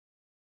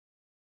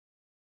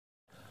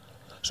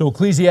So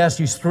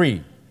Ecclesiastes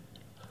 3.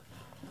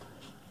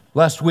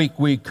 Last week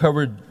we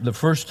covered the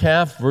first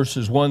half,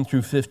 verses 1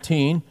 through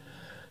 15.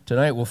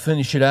 Tonight we'll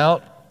finish it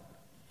out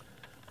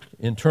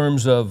in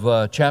terms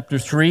of chapter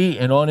 3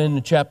 and on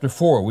into chapter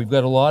 4. We've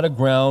got a lot of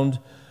ground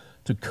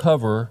to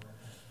cover.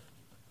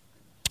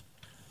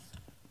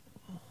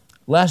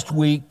 Last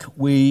week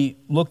we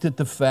looked at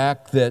the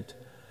fact that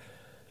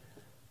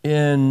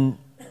in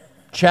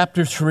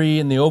chapter 3,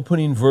 in the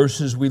opening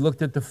verses, we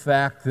looked at the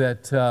fact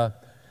that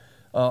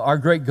our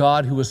great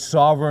God, who is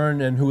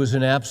sovereign and who is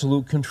in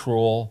absolute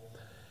control,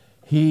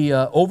 He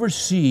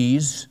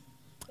oversees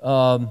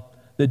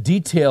the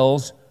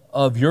details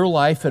of your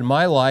life and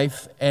my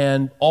life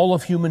and all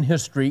of human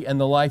history and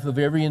the life of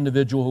every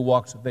individual who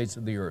walks the face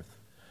of the earth.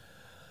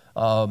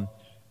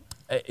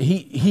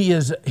 He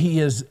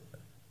is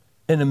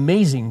an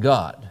amazing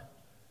God.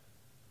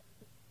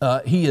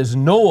 He is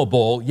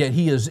knowable, yet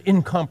He is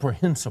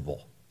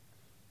incomprehensible.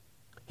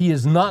 He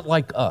is not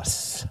like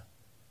us.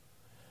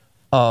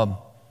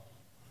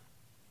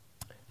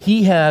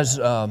 He has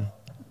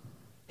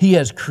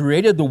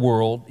created the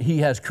world. He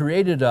has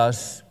created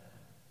us.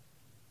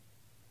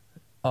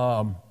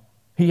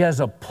 He has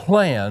a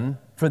plan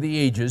for the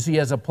ages. He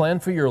has a plan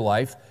for your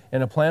life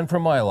and a plan for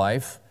my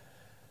life.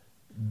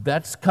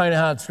 That's kind of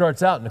how it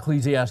starts out in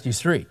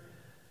Ecclesiastes 3.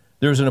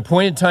 There's an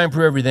appointed time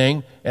for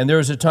everything, and there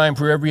is a time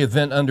for every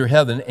event under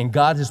heaven, and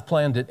God has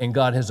planned it, and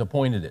God has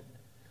appointed it.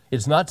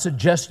 It's not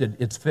suggested,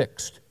 it's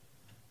fixed.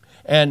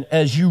 And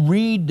as you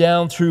read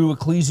down through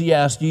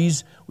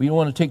Ecclesiastes, we don't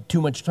want to take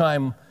too much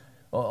time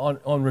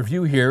on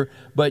review here,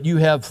 but you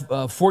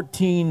have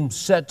 14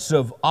 sets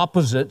of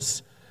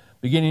opposites.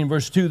 Beginning in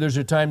verse 2, there's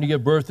a time to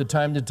give birth, a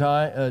time to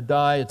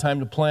die, a time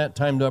to plant,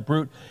 time to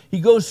uproot. He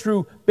goes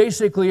through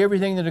basically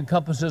everything that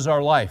encompasses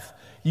our life.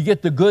 You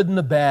get the good and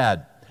the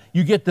bad.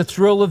 You get the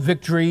thrill of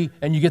victory,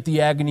 and you get the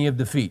agony of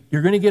defeat.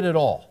 You're going to get it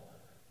all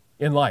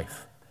in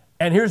life.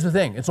 And here's the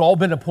thing. It's all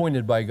been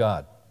appointed by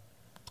God.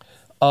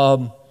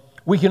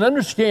 We can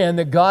understand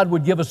that God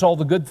would give us all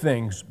the good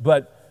things,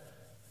 but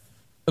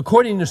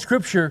according to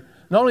Scripture,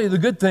 not only the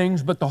good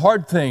things, but the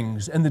hard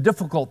things and the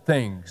difficult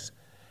things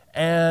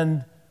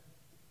and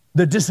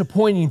the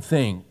disappointing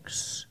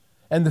things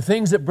and the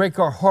things that break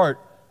our heart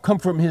come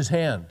from His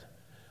hand.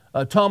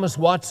 Thomas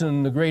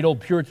Watson, the great old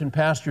Puritan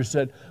pastor,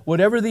 said,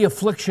 whatever the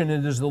affliction,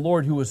 it is the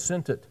Lord who has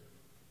sent it.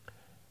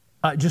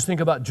 Just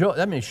think about Job.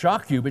 That may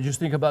shock you, but just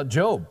think about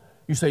Job.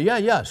 You say,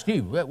 yeah,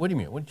 Steve, what do you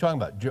mean? What are you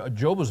talking about?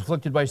 Job was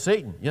afflicted by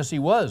Satan. Yes, he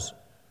was.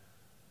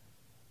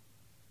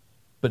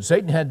 But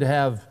Satan had to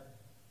have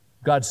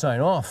God sign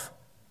off.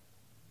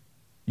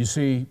 You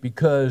see,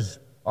 because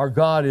our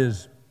God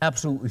is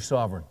absolutely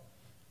sovereign.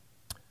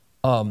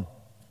 And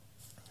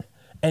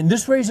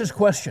this raises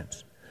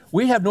questions.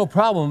 We have no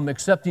problem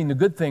accepting the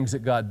good things that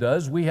God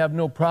does. We have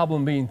no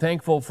problem being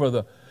thankful for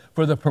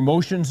the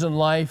promotions in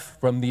life,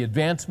 from the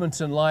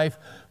advancements in life,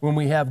 when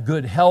we have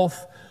good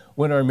health,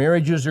 when our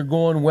marriages are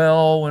going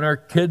well, when our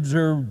kids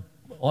are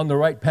on the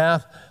right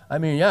path. I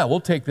mean, yeah,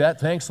 we'll take that.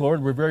 Thanks,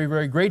 Lord. We're very,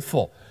 very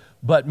grateful.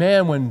 But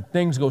man, when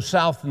things go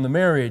south in the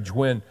marriage,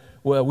 when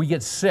we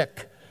get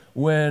sick,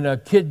 when a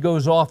kid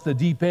goes off the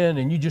deep end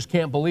and you just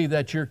can't believe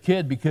that's your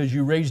kid because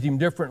you raised him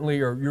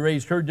differently or you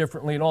raised her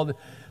differently and all that.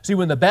 See,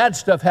 when the bad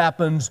stuff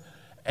happens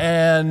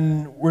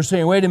and we're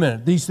saying, wait a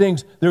minute, these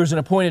things, there's an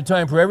appointed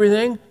time for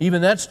everything,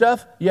 even that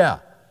stuff? Yeah.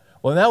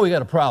 Well, now we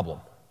got a problem.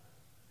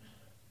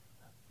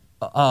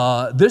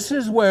 This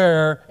is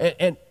where,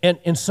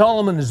 and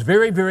Solomon is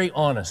very, very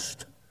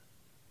honest.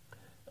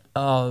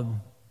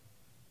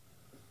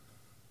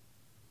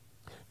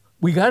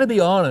 We got to be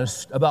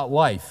honest about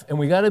life, and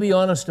we got to be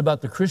honest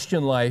about the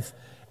Christian life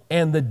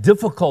and the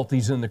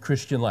difficulties in the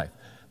Christian life.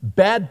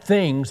 Bad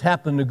things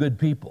happen to good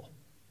people,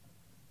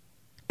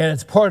 and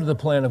it's part of the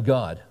plan of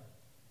God.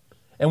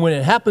 And when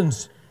it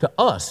happens to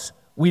us,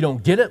 we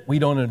don't get it, we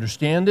don't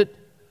understand it.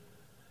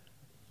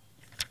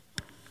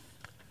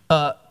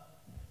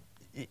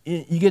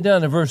 You get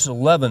down to verse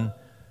 11,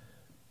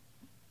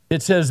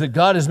 it says that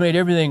God has made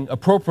everything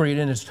appropriate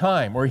in its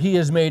time, or He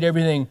has made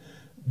everything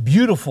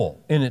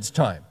beautiful in its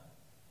time.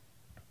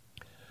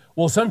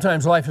 Well,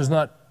 sometimes life is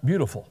not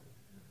beautiful.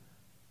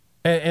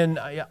 And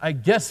I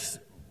guess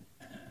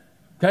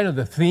kind of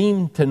the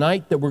theme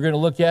tonight that we're going to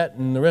look at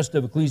in the rest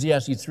of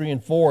Ecclesiastes 3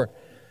 and 4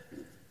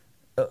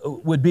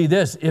 would be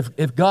this.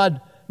 If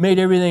God made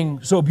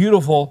everything so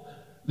beautiful,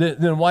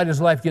 then why does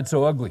life get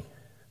so ugly?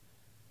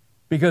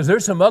 Because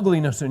there's some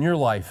ugliness in your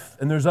life,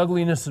 and there's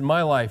ugliness in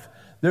my life.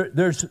 There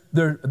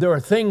are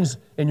things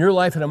in your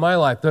life and in my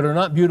life that are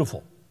not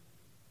beautiful,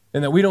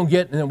 and that we don't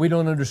get and that we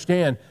don't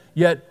understand.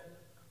 Yet,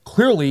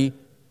 clearly,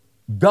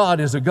 God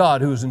is a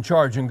God who is in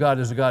charge, and God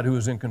is a God who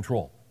is in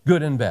control,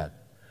 good and bad.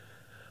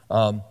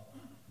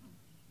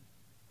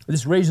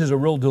 This raises a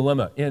real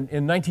dilemma.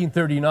 In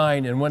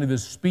 1939, in one of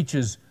his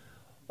speeches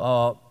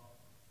on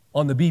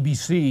the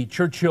BBC,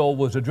 Churchill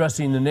was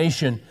addressing the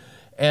nation,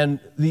 and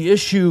the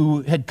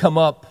issue had come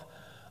up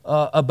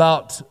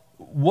about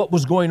what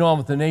was going on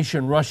with the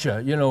nation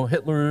Russia, you know,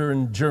 Hitler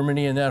and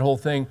Germany and that whole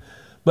thing.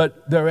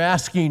 But they're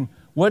asking,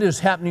 what is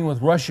happening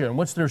with Russia and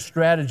what's their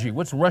strategy?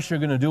 What's Russia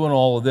going to do in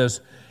all of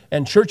this?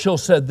 And Churchill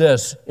said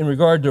this in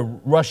regard to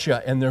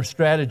Russia and their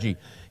strategy.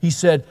 He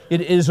said,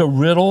 it is a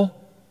riddle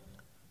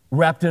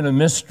wrapped in a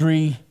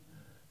mystery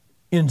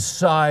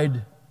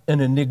inside an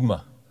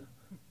enigma.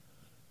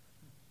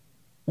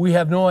 We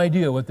have no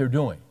idea what they're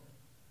doing.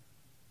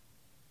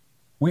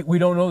 We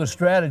don't know the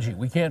strategy.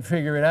 We can't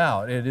figure it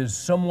out. It is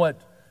somewhat,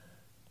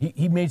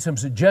 he made some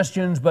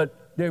suggestions,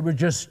 but they were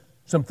just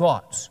some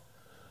thoughts.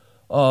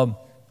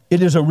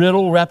 It is a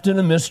riddle wrapped in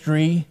a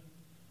mystery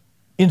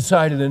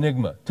inside an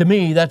enigma. To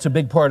me, that's a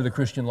big part of the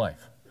Christian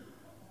life.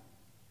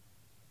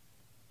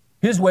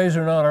 His ways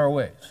are not our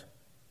ways.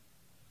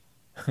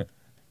 And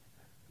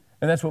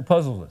that's what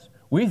puzzles us.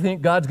 We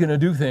think God's going to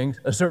do things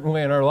a certain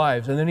way in our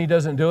lives, and then He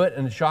doesn't do it,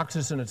 and it shocks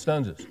us and it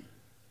stuns us.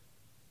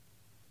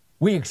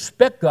 We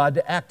expect God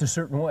to act a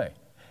certain way.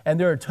 And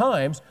there are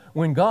times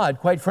when God,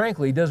 quite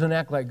frankly, doesn't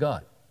act like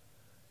God.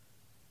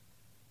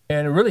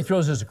 And it really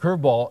throws us a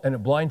curveball and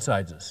it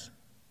blindsides us.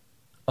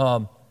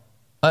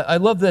 I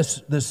love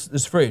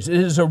this phrase. It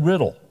is a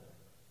riddle.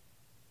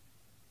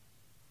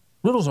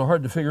 Riddles are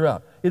hard to figure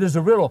out. It is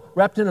a riddle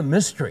wrapped in a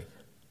mystery.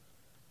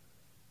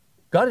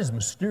 God is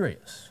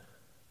mysterious.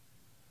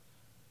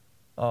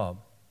 I'm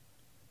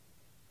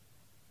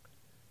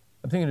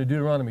thinking of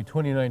Deuteronomy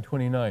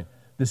 29:29.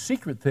 The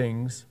secret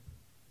things,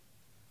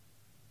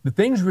 the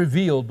things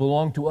revealed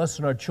belong to us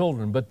and our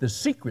children, but the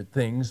secret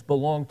things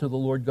belong to the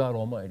Lord God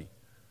Almighty.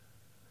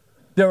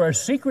 There are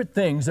secret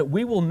things that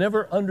we will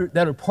never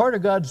that are part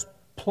of God's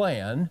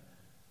plan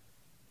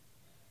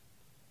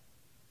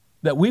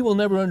that we will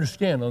never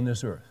understand on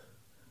this earth,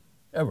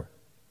 ever.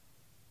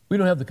 We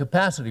don't have the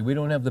capacity. We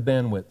don't have the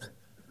bandwidth.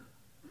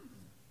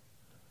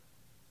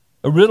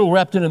 A riddle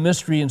wrapped in a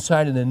mystery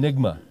inside an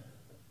enigma.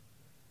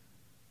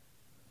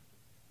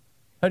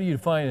 How do you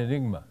define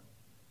enigma?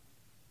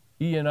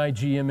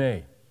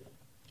 E-N-I-G-M-A.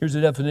 Here's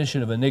a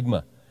definition of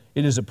enigma.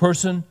 It is a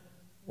person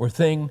or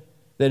thing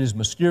that is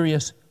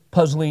mysterious,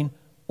 puzzling,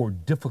 or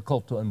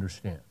difficult to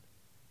understand.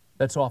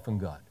 That's often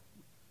God.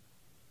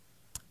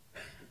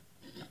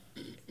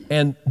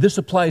 And this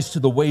applies to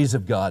the ways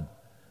of God,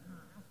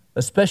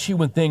 especially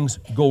when things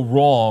go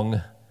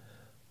wrong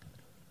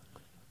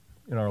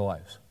in our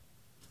lives.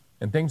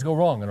 And things go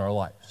wrong in our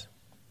lives.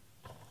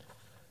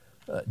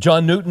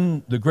 John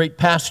Newton, the great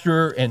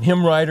pastor and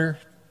hymn writer,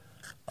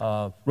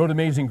 wrote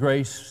Amazing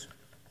Grace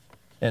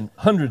and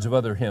hundreds of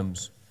other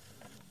hymns.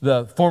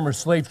 The former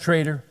slave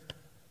trader,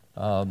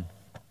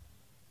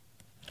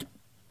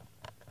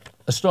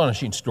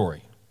 astonishing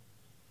story.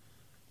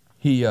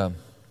 He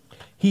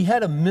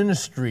had a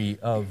ministry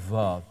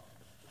of,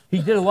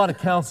 he did a lot of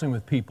counseling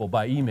with people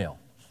by email.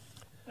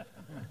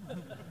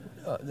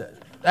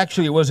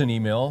 Actually, it wasn't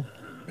email.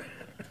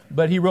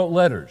 But he wrote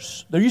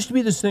letters. There used to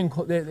be this thing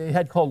they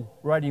had called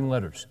writing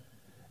letters.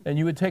 And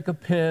you would take a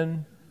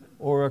pen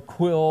or a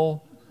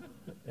quill,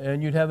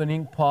 and you'd have an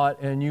ink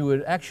pot, and you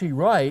would actually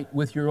write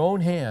with your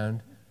own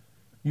hand,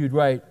 you'd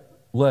write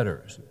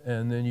letters.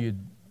 And then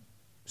you'd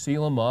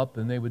seal them up,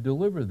 and they would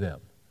deliver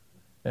them.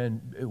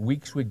 And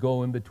weeks would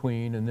go in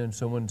between, and then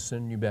someone would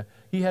send you back.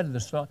 He had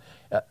this.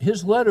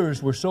 His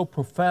letters were so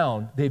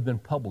profound, they've been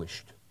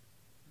published.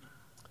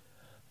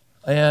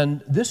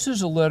 And this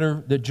is a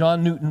letter that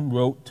John Newton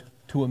wrote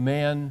to a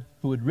man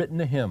who had written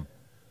a hymn.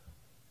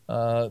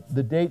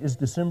 The date is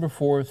December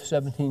 4th,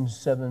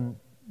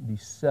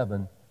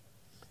 1777.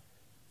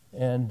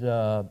 And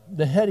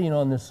the heading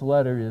on this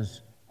letter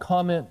is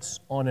Comments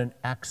on an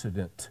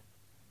Accident.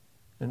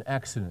 An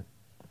accident.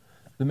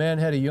 The man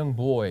had a young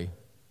boy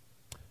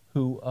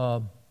who,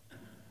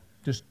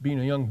 just being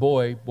a young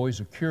boy,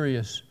 boys are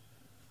curious,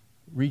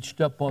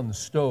 reached up on the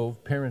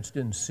stove. Parents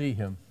didn't see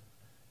him.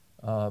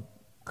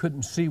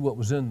 Couldn't see what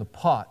was in the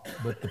pot,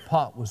 but the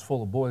pot was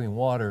full of boiling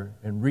water,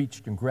 and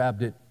reached and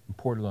grabbed it and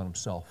poured it on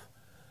himself.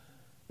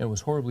 And was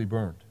horribly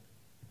burned.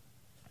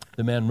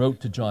 The man wrote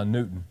to John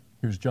Newton.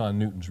 Here's John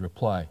Newton's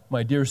reply.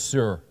 My dear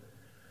sir,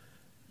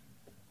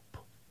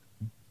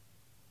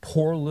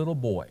 poor little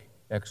boy,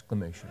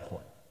 exclamation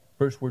point.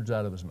 First words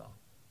out of his mouth.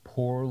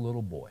 Poor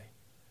little boy.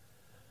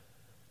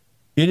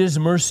 It is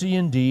mercy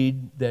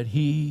indeed that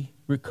he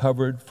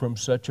recovered from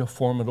such a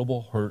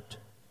formidable hurt.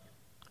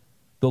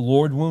 The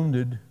Lord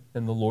wounded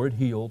and the Lord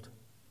healed.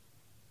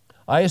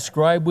 I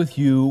ascribe with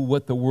you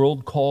what the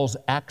world calls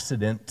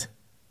accident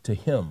to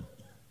him,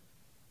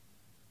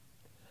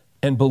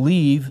 and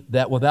believe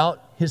that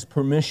without his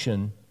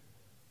permission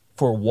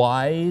for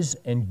wise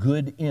and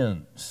good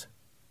ends,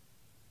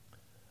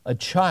 a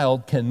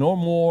child can no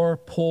more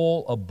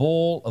pull a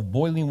bowl of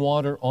boiling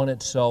water on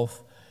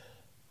itself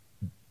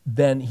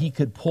than he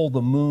could pull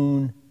the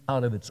moon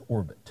out of its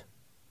orbit.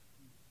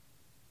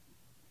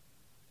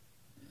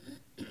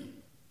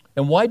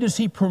 And why does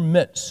he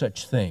permit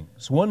such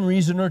things? One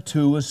reason or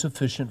two is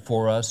sufficient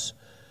for us.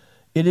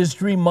 It is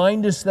to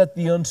remind us that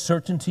the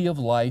uncertainty of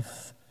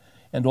life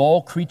and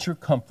all creature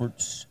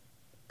comforts,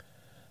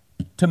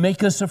 to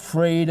make us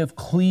afraid of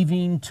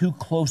cleaving too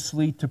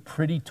closely to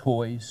pretty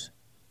toys,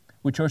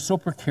 which are so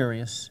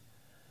precarious,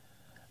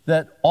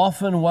 that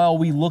often while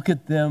we look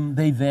at them,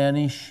 they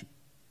vanish,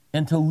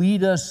 and to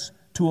lead us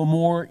to a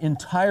more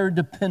entire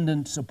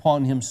dependence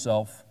upon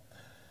Himself,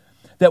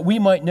 that we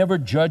might never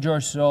judge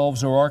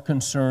ourselves or our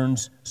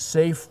concerns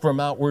safe from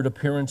outward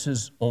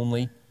appearances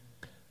only,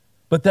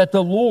 but that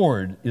the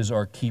Lord is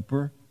our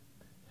keeper,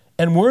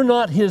 and were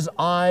not His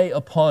eye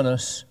upon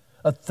us,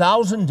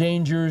 1,000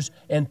 dangers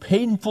and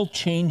painful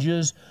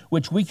changes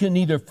which we can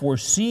neither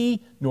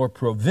foresee nor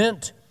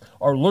prevent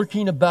are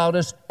lurking about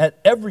us at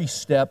every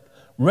step,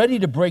 ready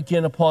to break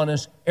in upon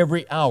us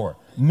every hour.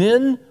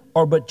 Men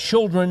are but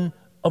children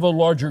of a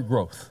larger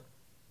growth.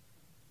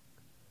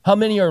 How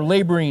many are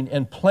laboring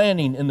and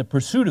planning in the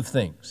pursuit of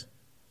things,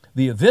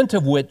 the event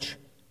of which,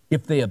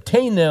 if they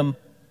obtain them,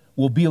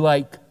 will be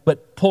like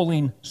but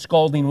pouring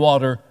scalding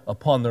water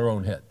upon their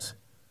own heads.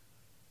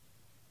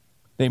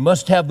 They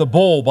must have the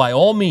bowl by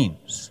all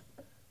means,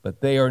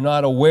 but they are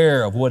not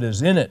aware of what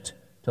is in it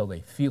till they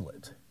feel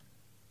it.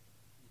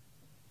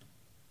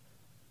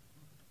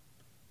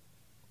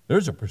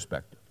 There's a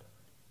perspective.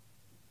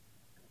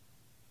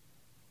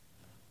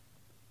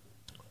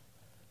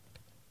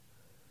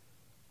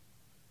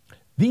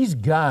 These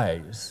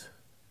guys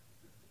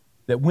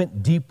that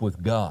went deep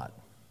with God,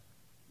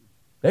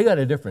 they got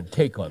a different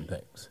take on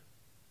things.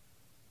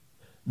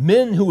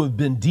 Men who have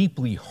been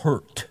deeply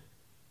hurt,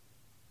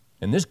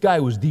 and this guy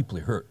was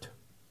deeply hurt.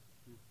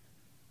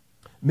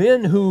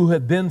 Men who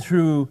have been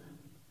through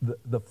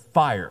the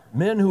fire,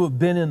 men who have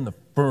been in the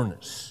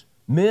furnace,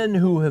 men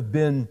who have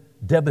been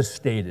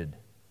devastated,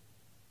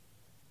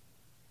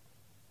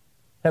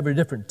 have a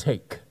different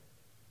take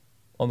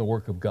on the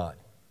work of God.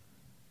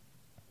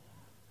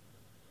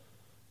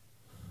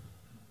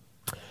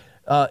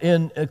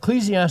 In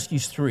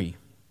Ecclesiastes 3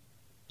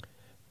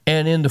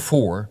 and into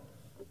 4,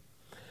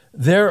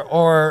 there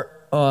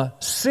are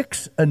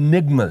 6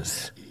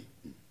 enigmas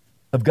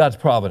of God's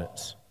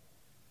providence.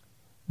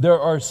 There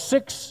are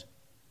 6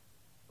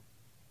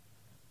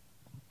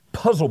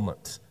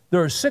 puzzlements.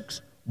 There are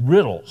 6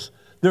 riddles.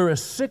 There are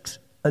 6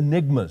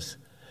 enigmas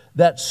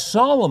that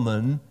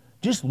Solomon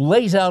just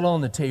lays out on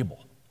the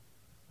table,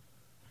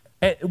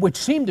 which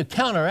seem to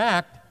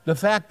counteract the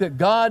fact that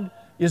God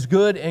is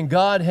good and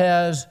God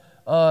has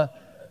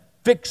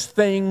fixed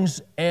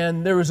things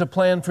and there is a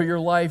plan for your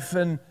life,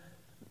 and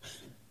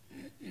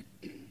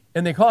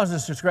they cause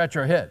us to scratch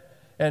our head.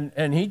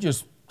 And He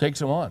just takes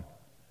them on.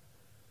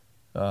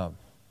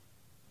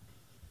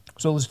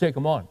 So let's take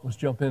them on. Let's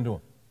jump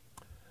into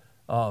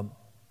them.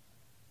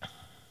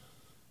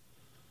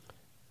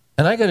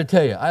 And I got to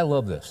tell you, I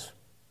love this.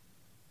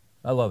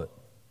 I love it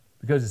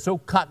because it's so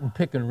cotton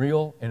picking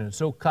real and it's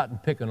so cotton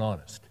picking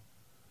honest.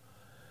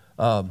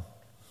 I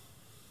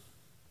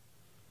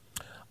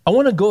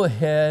want to go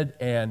ahead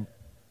and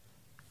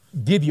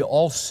give you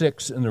all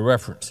 6 in the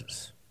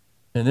references,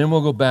 and then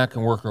we'll go back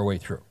and work our way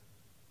through.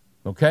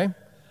 Okay?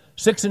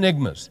 6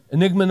 enigmas.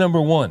 Enigma number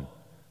 1.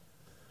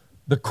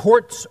 The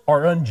courts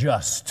are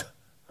unjust.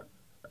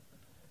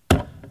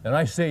 And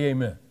I say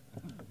amen.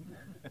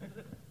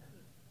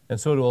 And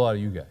so do a lot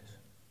of you guys.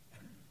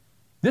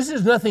 This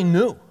is nothing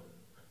new,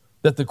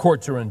 that the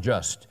courts are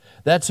unjust.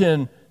 That's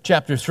in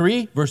chapter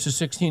 3, verses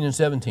 16 and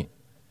 17.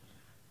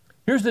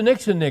 Here's the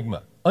next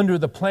enigma, under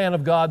the plan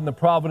of God and the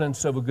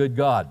providence of a good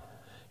God.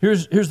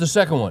 Here's the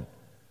second one,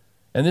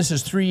 and this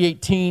is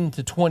 3:18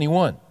 to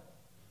 21.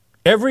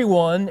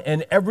 Everyone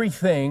and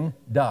everything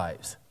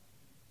dies.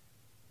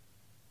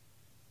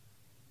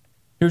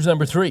 Here's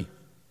number 3.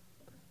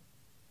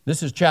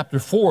 This is chapter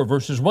 4,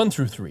 verses 1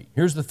 through 3.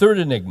 Here's the third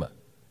enigma.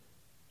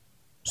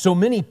 So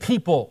many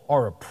people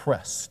are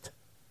oppressed.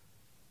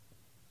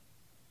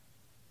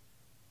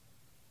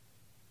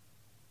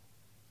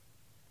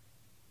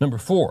 Number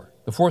 4,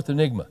 the fourth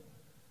enigma.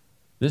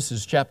 This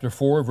is chapter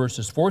 4,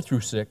 verses 4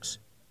 through 6.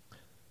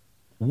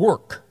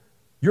 Work,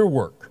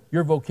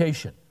 your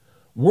vocation.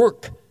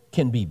 Work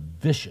can be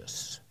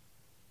vicious.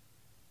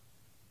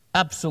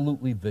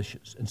 Absolutely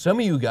vicious. And some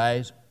of you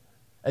guys,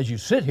 as you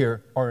sit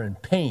here, are in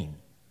pain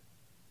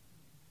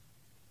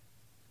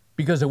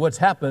because of what's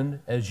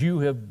happened as you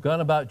have gone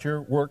about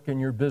your work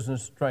and your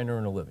business trying to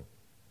earn a living.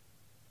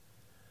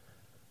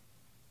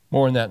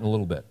 More on that in a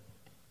little bit.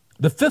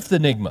 The fifth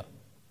enigma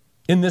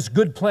in this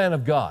good plan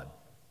of God,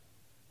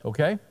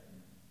 okay?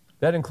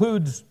 That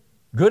includes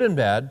good and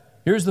bad.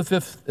 Here's the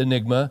fifth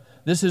enigma.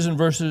 This is in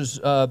verses,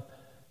 let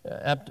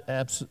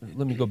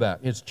me go back.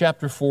 It's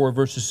chapter 4,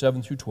 verses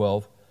 7 through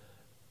 12.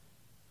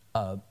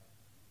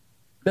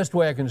 Best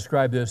way I can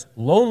describe this,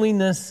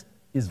 loneliness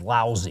is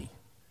lousy.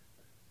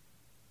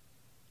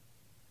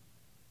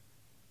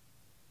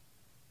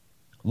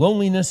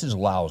 Loneliness is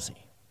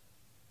lousy.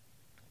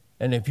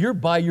 And if you're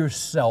by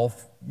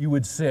yourself, you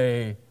would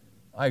say,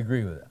 I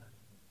agree with that.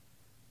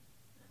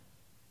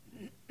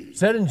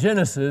 Said in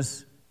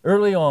Genesis,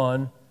 early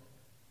on,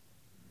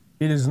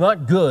 it is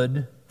not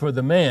good for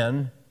the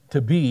man to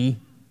be,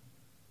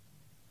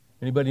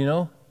 anybody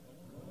know?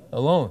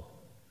 Alone.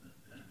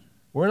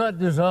 We're not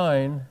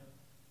designed.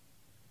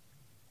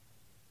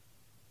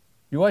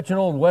 You watch an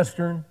old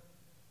Western,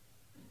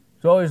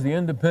 It's always the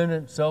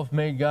independent,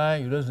 self-made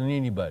guy who doesn't need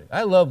anybody.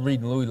 I love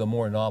reading Louis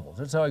L'Amour novels.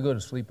 That's how I go to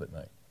sleep at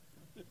night.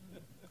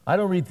 I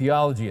don't read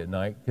theology at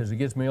night because it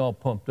gets me all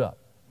pumped up.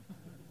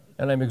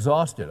 And I'm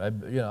exhausted.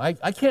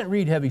 I can't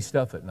read heavy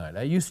stuff at night.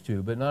 I used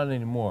to, but not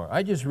anymore.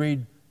 I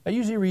usually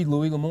read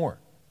Louis L'Amour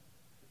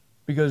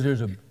because there's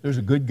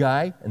a good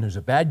guy, and there's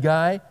a bad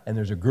guy, and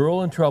there's a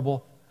girl in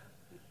trouble.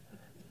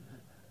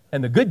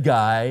 And the good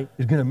guy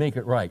is going to make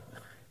it right.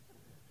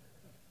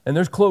 And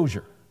there's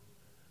closure.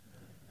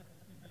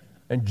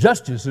 And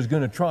justice is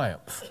going to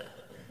triumph.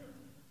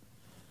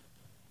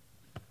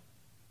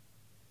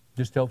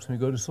 Just helps me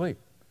go to sleep.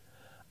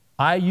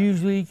 I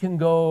usually can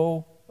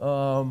go,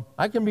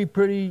 I can be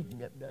pretty,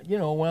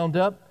 wound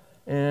up,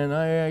 and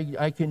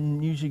I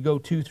can usually go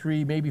 2,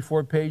 3, maybe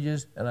 4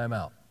 pages, and I'm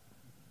out.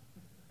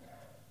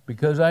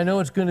 Because I know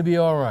it's going to be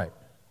all right.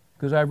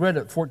 Because I've read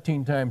it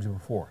 14 times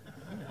before.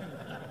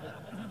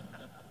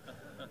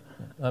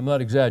 I'm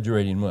not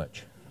exaggerating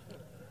much.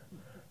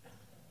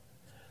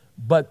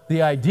 But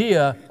the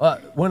idea,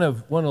 one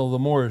of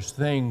L'Amour's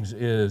things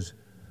is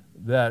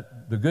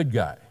that the good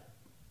guy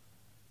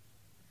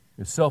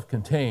is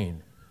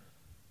self-contained,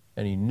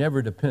 and he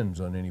never depends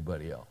on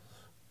anybody else.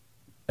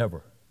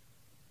 Ever.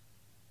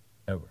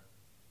 Ever.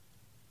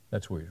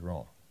 That's where he's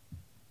wrong.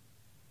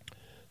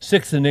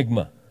 Sixth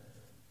enigma.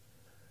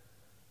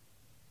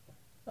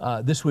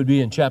 This would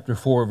be in chapter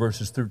 4,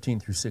 verses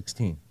 13 through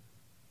 16.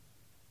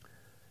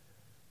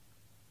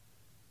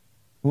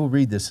 We'll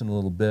read this in a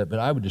little bit, but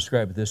I would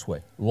describe it this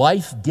way.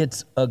 Life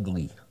gets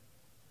ugly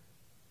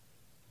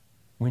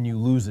when you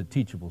lose a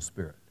teachable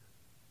spirit.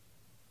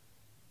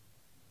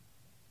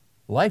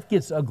 Life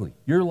gets ugly.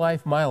 Your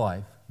life, my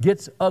life,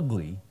 gets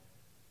ugly.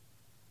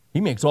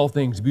 He makes all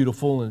things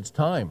beautiful in its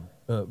time,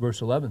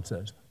 verse 11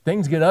 says.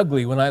 Things get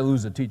ugly when I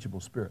lose a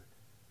teachable spirit.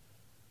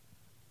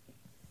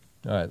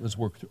 All right, let's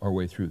work our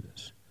way through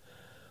this.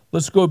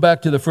 Let's go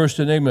back to the first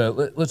enigma.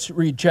 Let's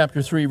read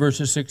chapter 3,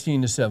 verses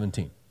 16 to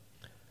 17.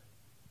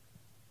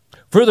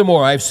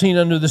 Furthermore, I've seen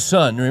under the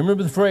sun.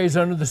 Remember the phrase,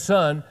 under the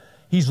sun?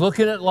 He's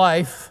looking at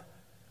life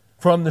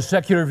from the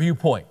secular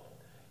viewpoint.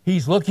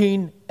 He's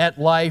looking at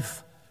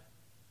life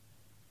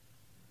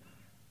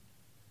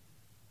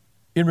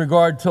in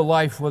regard to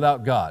life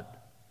without God.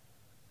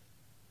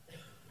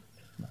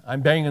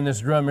 I'm banging this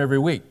drum every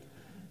week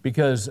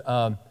because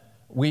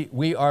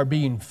we are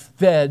being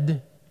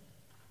fed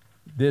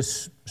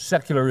this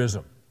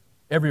secularism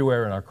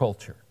everywhere in our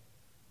culture.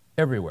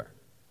 Everywhere.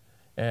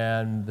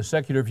 And the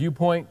secular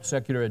viewpoint,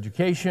 secular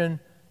education,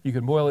 you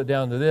can boil it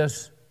down to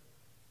this.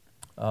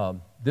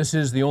 This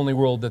is the only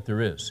world that there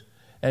is.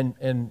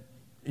 And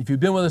if you've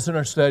been with us in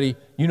our study,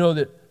 you know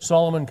that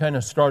Solomon kind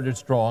of started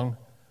strong.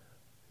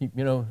 He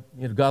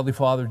had a godly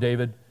father,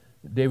 David.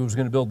 David was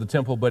going to build the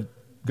temple, but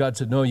God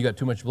said, no, you got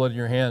too much blood in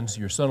your hands.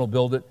 Your son will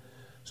build it.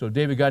 So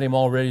David got him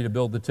all ready to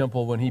build the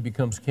temple when he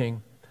becomes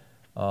king.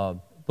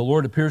 The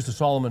Lord appears to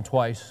Solomon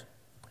twice.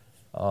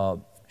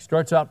 He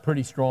starts out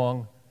pretty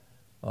strong.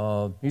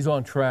 He's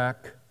on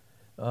track.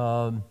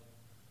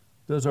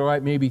 Does all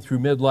right maybe through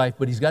midlife,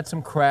 but he's got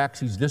some cracks.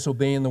 He's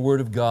disobeying the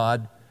word of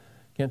God.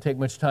 Can't take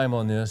much time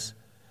on this.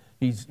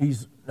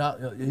 He's not,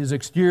 his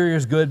exterior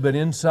is good, but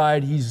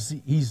inside he's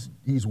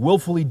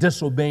willfully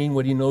disobeying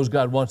what he knows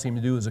God wants him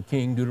to do as a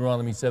king,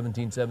 Deuteronomy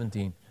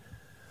 17:17.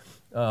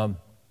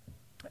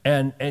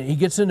 And he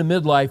gets into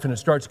midlife, and it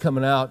starts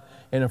coming out.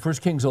 And in 1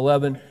 Kings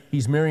 11,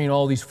 he's marrying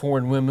all these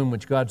foreign women,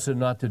 which God said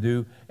not to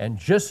do. And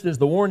just as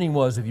the warning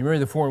was, if you marry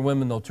the foreign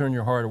women, they'll turn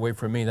your heart away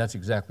from me, that's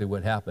exactly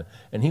what happened.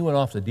 And he went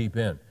off the deep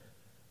end.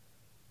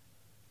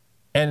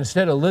 And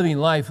instead of living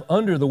life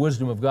under the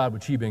wisdom of God,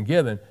 which he'd been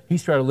given, he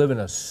started living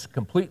a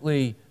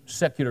completely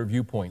secular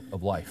viewpoint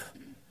of life.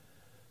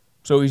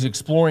 So he's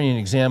exploring and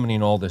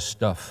examining all this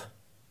stuff.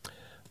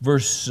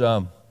 Verse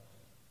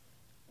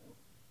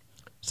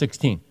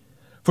 16.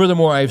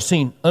 Furthermore, I have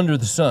seen under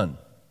the sun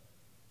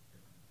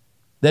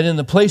that in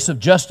the place of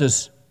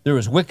justice there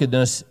is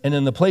wickedness, and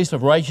in the place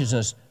of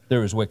righteousness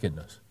there is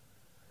wickedness.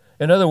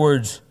 In other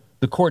words,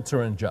 the courts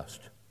are unjust.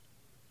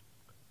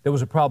 There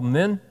was a problem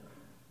then,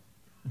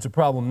 it's a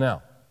problem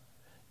now.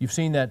 You've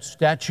seen that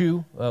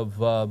statue of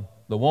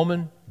the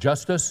woman,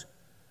 Justice,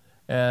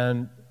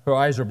 and her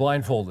eyes are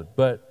blindfolded,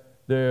 but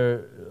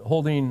they're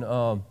holding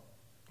a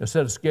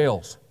set of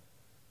scales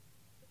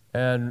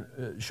and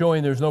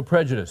showing there's no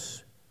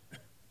prejudice.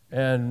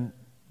 And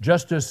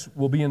justice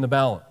will be in the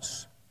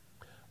balance.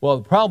 Well,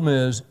 the problem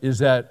is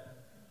that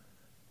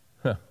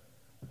the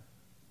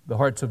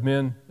hearts of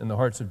men and the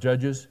hearts of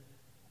judges,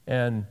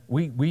 and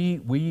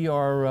we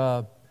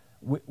are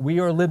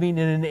living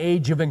in an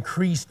age of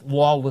increased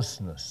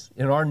lawlessness.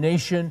 In our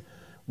nation,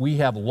 we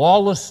have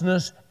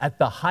lawlessness at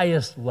the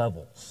highest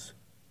levels.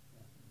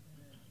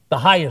 The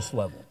highest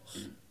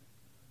levels.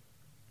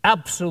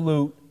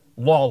 Absolute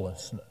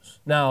lawlessness.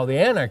 Now, the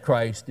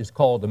Antichrist is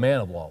called the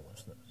man of lawlessness.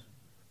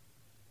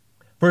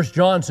 1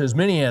 John says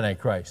many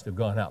antichrists have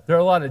gone out. There are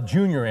a lot of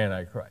junior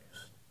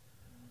antichrists.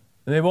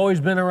 And they've always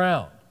been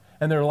around.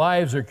 And their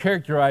lives are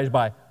characterized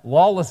by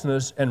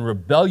lawlessness and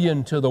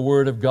rebellion to the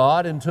Word of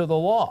God and to the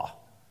law.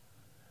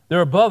 They're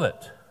above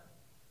it,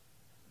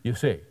 you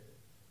see.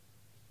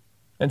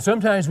 And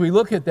sometimes we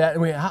look at that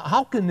and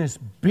how can this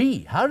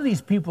be? How do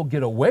these people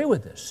get away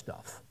with this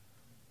stuff?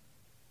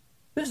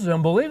 This is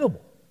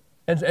unbelievable.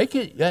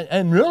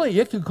 And really,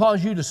 it could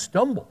cause you to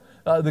stumble.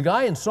 The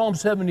guy in Psalm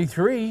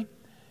 73,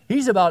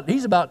 he's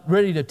about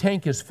ready to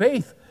tank his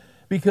faith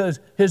because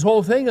his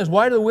whole thing is,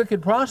 why do the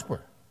wicked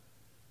prosper?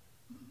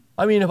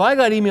 I mean, if I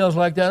got emails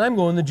like that, I'm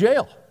going to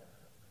jail.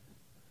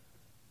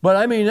 But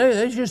I mean,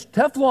 they just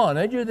Teflon.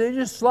 They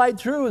just slide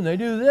through and they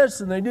do this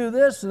and they do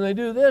this and they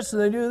do this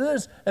and they do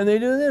this and they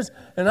do this.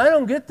 And I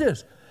don't get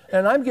this.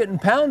 And I'm getting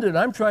pounded.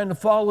 I'm trying to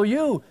follow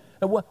you.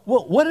 And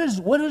what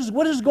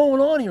is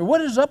going on here?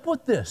 What is up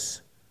with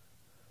this?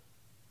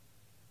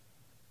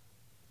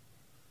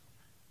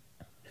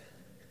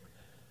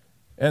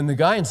 And the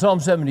guy in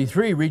Psalm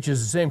 73 reaches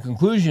the same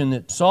conclusion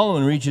that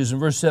Solomon reaches in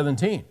verse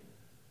 17.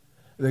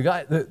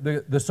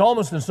 The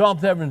psalmist in Psalm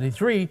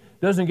 73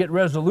 doesn't get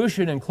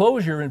resolution and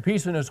closure and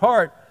peace in his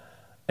heart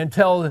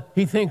until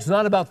he thinks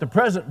not about the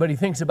present, but he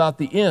thinks about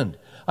the end.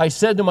 I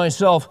said to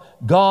myself,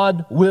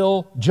 God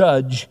will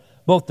judge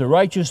both the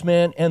righteous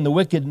man and the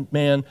wicked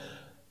man,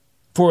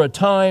 for a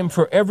time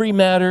for every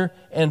matter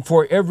and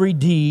for every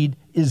deed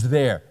is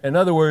there. In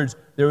other words,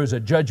 there is a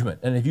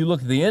judgment. And if you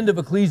look at the end of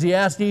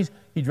Ecclesiastes,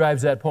 he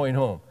drives that point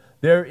home.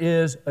 There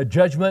is a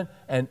judgment,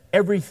 and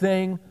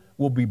everything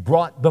will be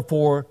brought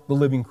before the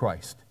living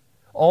Christ.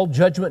 All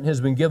judgment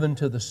has been given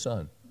to the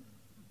Son.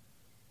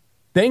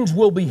 Things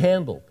will be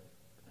handled.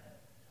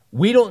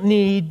 We don't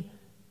need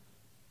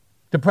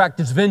to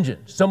practice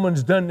vengeance.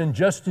 Someone's done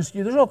injustice to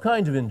you. There's all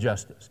kinds of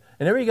injustice.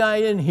 And every guy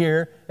in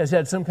here has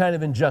had some kind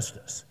of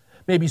injustice.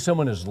 Maybe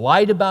someone has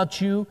lied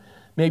about you.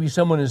 Maybe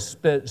someone has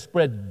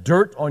spread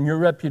dirt on your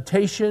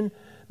reputation.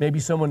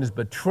 Maybe someone has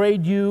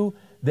betrayed you.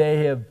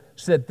 They have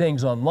said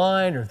things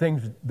online or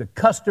things to the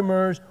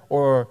customers,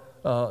 or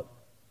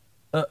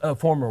a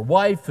former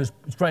wife is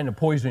trying to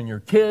poison your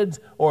kids.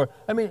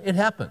 It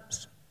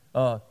happens.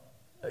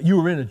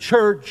 You were in a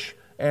church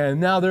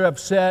and now they're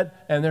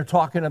upset and they're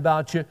talking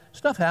about you.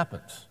 Stuff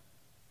happens.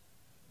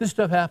 This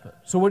stuff happens.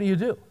 So what do you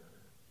do?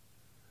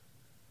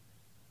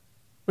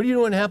 What do you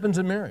do when it happens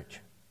in marriage?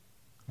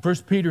 1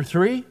 Peter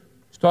 3,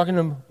 he's talking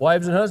to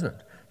wives and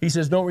husbands. He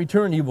says, don't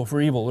return evil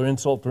for evil or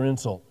insult for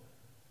insult.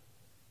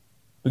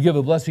 But give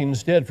a blessing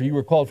instead, for you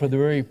were called for the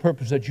very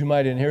purpose that you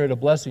might inherit a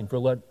blessing. For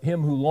let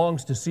him who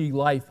longs to see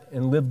life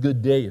and live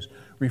good days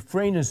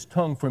refrain his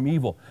tongue from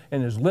evil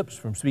and his lips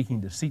from speaking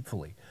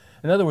deceitfully.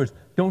 In other words,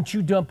 don't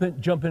you jump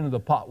into the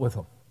pot with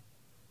them.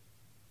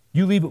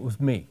 You leave it with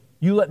me.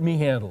 You let me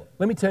handle it.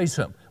 Let me tell you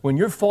something. When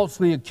you're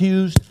falsely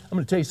accused, I'm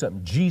going to tell you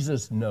something.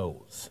 Jesus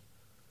knows.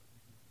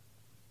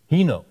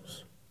 He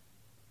knows.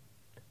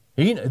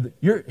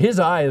 His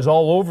eye is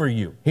all over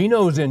you. He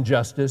knows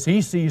injustice.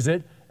 He sees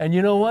it. And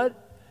you know what?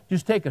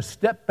 Just take a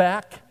step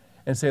back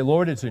and say,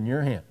 Lord, it's in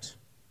your hands.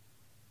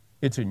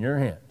 It's in your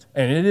hands.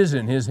 And it is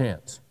in his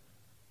hands.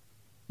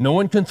 No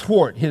one can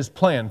thwart his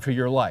plan for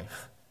your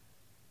life.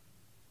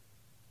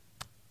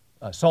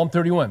 Psalm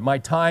 31, my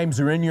times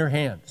are in your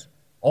hands.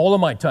 All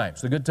of my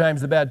times, the good times,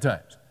 the bad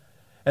times.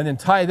 And then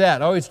tie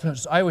that. I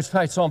always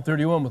tie Psalm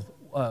 31 with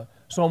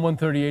Psalm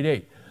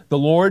 138:8. The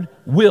Lord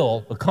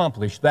will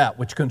accomplish that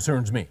which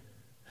concerns me.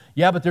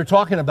 Yeah, but they're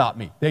talking about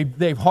me.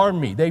 They've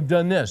harmed me. They've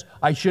done this.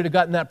 I should have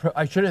gotten that.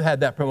 I should have had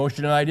that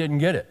promotion, and I didn't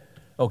get it.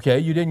 Okay,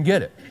 you didn't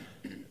get it.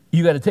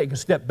 You got to take a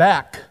step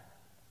back,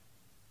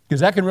 because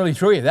that can really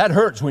throw you. That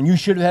hurts when you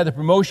should have had the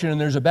promotion, and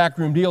there's a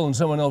backroom deal, and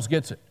someone else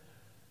gets it.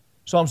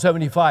 Psalm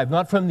 75.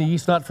 Not from the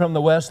east, not from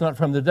the west, not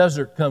from the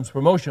desert comes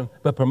promotion,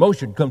 but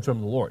promotion comes from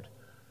the Lord.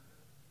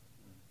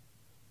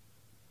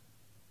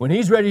 When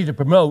He's ready to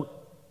promote,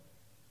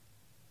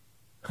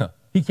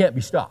 He can't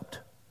be stopped.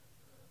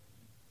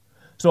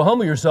 So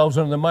humble yourselves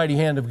under the mighty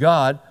hand of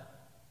God,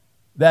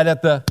 that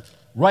at the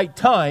right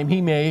time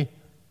He may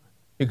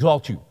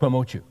exalt you,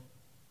 promote you.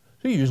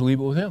 So you just leave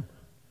it with Him.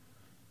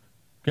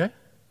 Okay?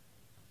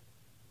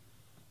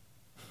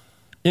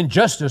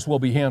 Injustice will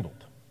be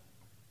handled.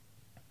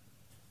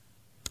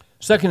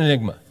 Second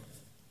enigma.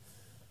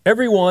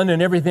 Everyone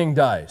and everything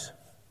dies.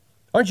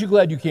 Aren't you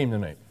glad you came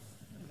tonight?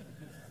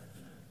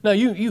 Now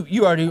you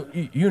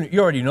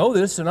already know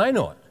this, and I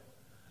know it.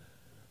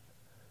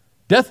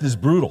 Death is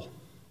brutal.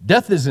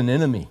 Death is an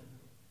enemy,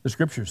 the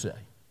Scriptures say.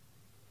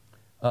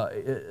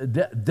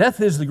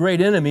 Death is the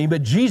great enemy,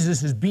 but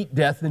Jesus has beat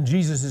death and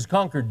Jesus has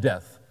conquered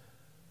death.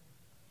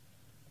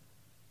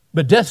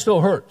 But death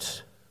still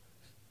hurts.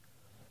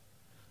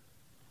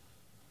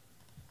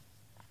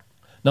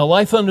 Now,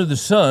 life under the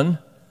sun,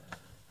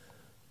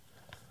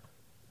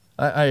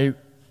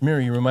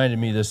 Mary reminded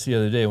me this the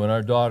other day when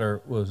our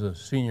daughter was a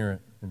senior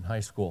in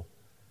high school.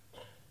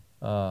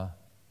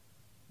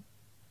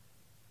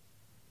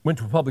 Went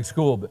to a public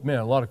school, but man,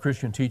 a lot of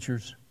Christian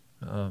teachers,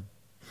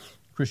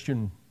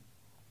 Christian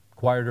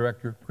choir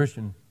director,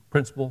 Christian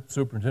principal,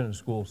 superintendent of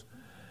schools.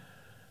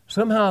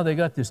 Somehow they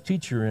got this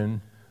teacher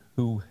in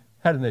who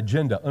had an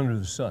agenda under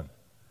the sun.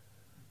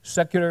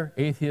 Secular,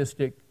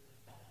 atheistic,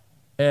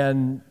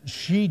 And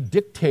she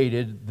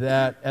dictated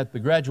that at the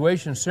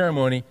graduation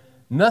ceremony,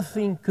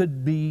 nothing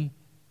could be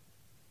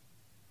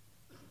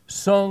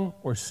sung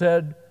or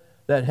said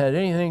that had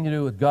anything to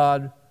do with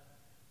God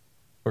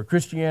or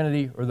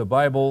Christianity or the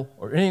Bible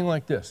or anything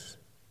like this.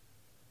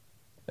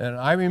 And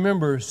I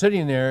remember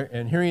sitting there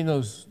and hearing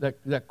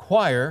that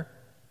choir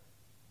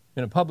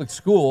in a public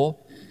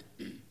school.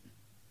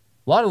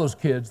 A lot of those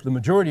kids, the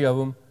majority of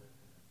them,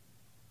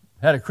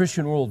 had a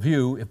Christian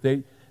worldview. If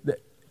they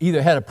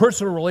either had a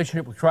personal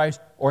relationship with Christ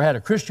or had a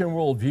Christian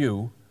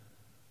worldview.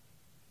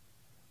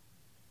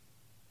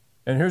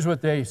 And here's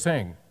what they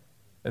sang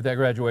at that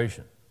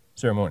graduation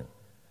ceremony.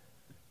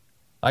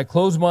 I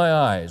close my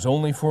eyes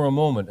only for a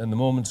moment, and the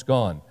moment's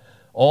gone.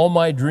 All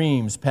my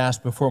dreams pass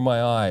before my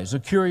eyes. A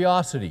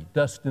curiosity,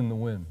 dust in the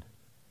wind.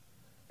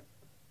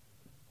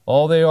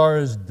 All they are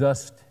is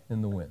dust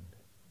in the wind.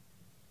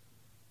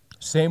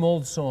 Same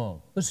old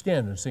song. Let's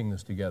stand and sing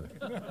this together.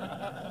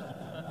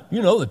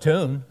 You know the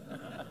tune.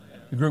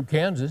 The group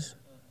Kansas.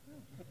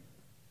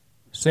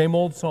 Same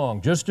old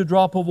song. Just a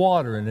drop of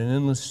water in an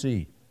endless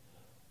sea.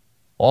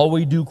 All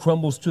we do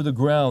crumbles to the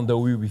ground, though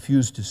we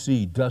refuse to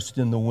see. Dust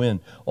in the wind.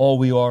 All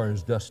we are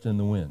is dust in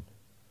the wind.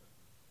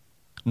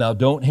 Now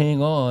don't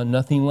hang on.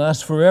 Nothing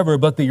lasts forever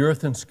but the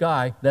earth and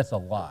sky. That's a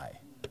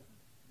lie.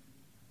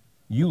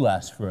 You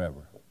last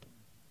forever.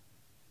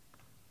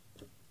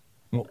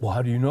 Well,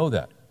 how do you know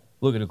that?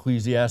 Look at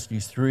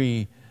Ecclesiastes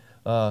 3,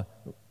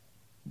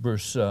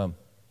 verse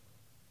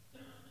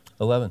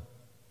 11.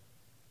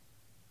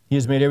 He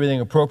has made everything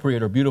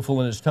appropriate or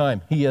beautiful in His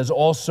time. He has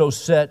also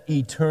set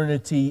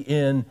eternity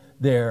in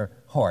their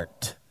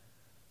heart.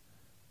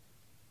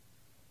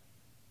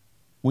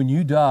 When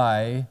you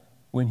die,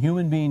 when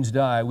human beings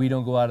die, we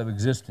don't go out of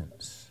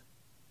existence.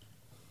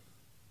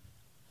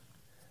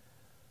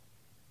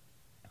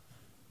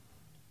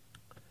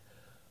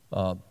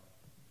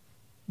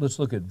 Let's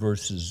look at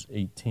verses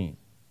 18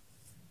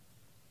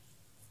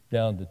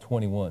 down to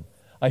 21.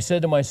 I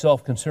said to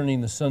myself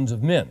concerning the sons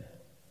of men,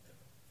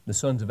 the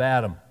sons of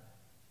Adam.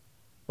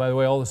 By the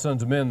way, all the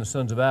sons of men, the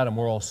sons of Adam,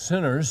 were all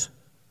sinners.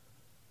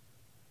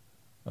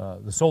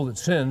 The soul that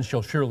sins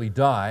shall surely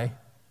die.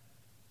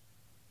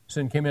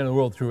 Sin came into the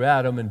world through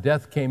Adam, and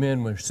death came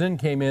in. When sin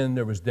came in,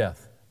 there was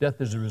death. Death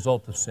is a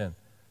result of sin.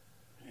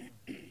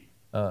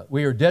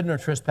 We are dead in our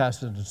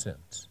trespasses and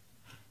sins.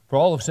 For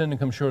all have sinned and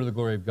come short of the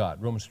glory of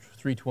God, Romans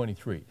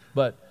 3:23.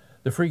 But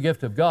the free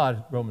gift of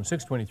God, Romans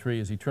 6:23,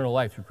 is eternal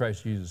life through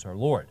Christ Jesus our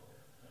Lord.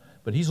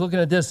 But he's looking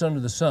at this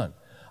under the sun.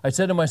 I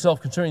said to myself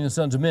concerning the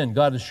sons of men,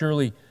 God has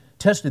surely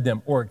tested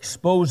them or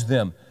exposed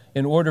them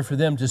in order for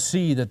them to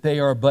see that they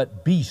are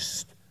but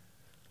beasts.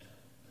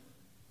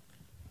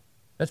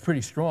 That's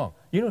pretty strong.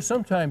 You know,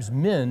 sometimes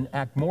men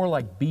act more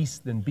like beasts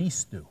than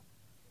beasts do.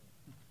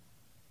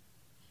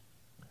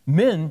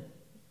 Men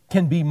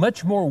can be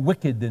much more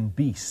wicked than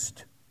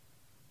beasts.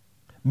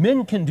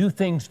 Men can do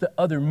things to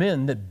other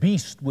men that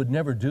beasts would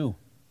never do.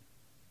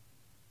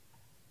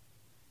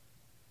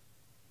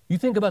 You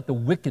think about the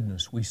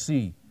wickedness we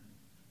see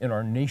in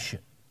our nation,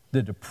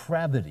 the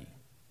depravity.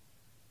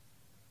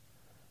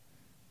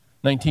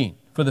 19,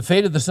 for the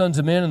fate of the sons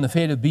of men and the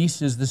fate of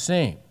beasts is the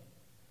same.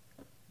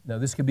 Now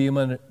this could be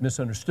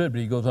misunderstood,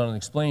 but he goes on and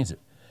explains it.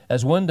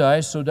 As one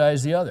dies, so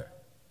dies the other.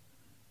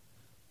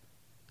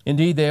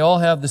 Indeed, they all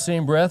have the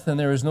same breath, and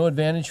there is no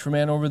advantage for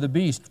man over the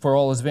beast, for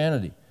all is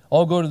vanity.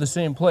 All go to the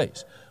same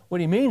place.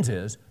 What he means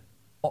is,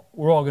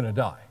 we're all going to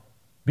die.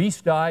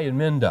 Beasts die and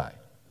men die.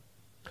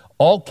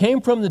 All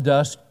came from the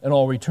dust, and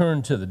all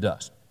return to the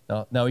dust.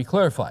 Now he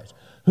clarifies.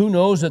 Who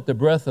knows that the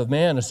breath of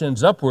man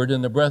ascends upward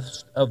and the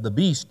breath of the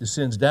beast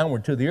descends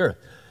downward to the earth?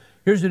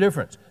 Here's the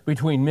difference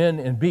between men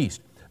and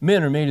beasts.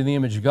 Men are made in the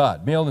image of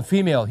God. Male and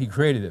female, He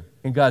created them.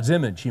 In God's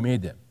image, He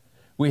made them.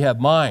 We have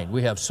mind,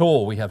 we have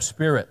soul, we have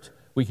spirit.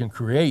 We can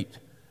create,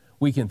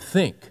 we can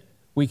think,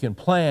 we can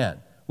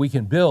plan, we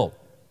can build.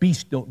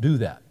 Beasts don't do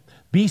that.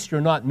 Beasts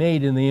are not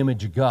made in the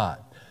image of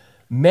God.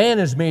 Man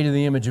is made in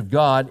the image of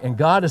God, and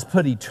God has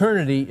put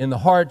eternity in the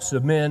hearts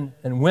of men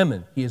and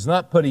women. He has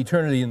not put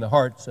eternity in the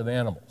hearts of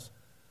animals.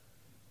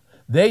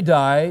 They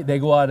die, they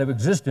go out of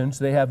existence,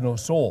 they have no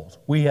souls.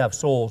 We have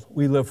souls,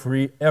 we live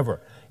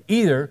forever.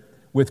 Either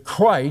with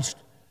Christ,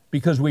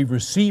 because we've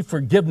received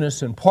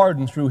forgiveness and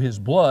pardon through His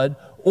blood,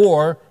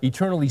 or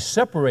eternally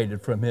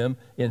separated from Him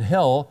in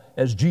hell,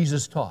 as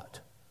Jesus taught.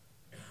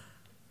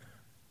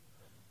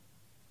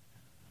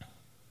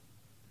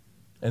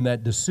 And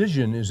that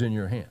decision is in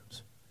your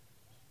hands.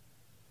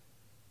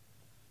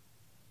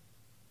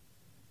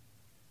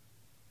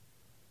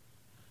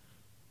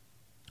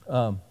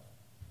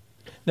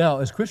 Now,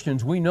 as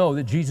Christians, we know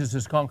that Jesus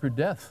has conquered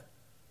death.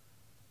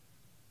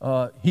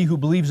 He who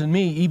believes in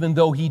me, even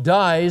though he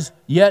dies,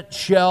 yet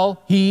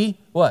shall he,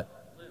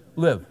 what?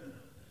 Live.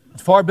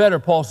 It's far better,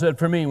 Paul said,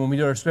 for me when we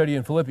did our study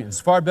in Philippians.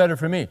 It's far better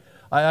for me.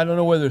 I don't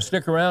know whether to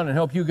stick around and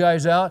help you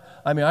guys out.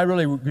 I mean,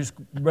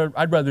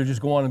 I'd rather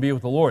just go on and be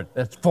with the Lord.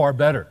 That's far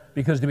better,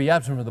 because to be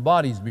absent from the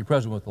body is to be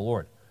present with the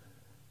Lord.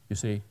 You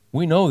see,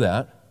 we know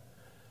that.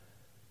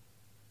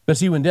 But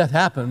see, when death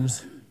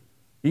happens,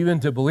 even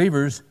to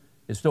believers,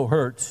 It still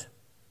hurts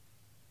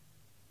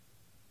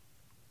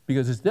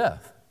because it's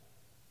death.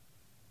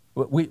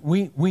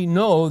 We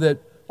know that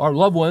our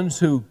loved ones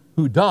who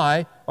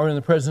die are in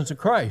the presence of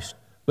Christ,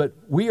 but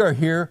we are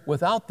here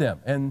without them,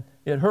 and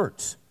it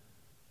hurts.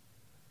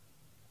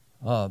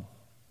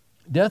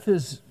 Death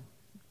is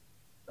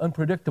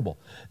unpredictable.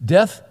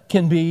 Death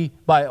can be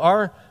by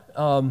our...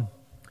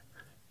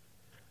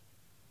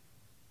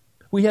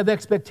 we have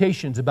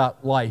expectations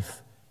about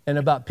life and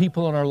about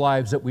people in our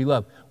lives that we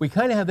love. We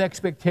kind of have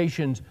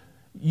expectations.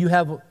 You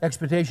have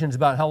expectations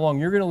about how long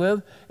you're going to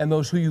live, and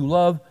those who you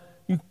love,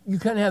 you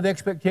kind of have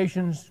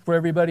expectations for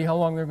everybody how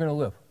long they're going to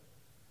live.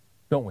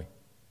 Don't we?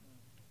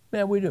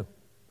 Yeah, we do.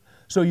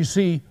 So you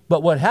see,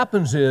 but what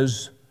happens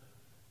is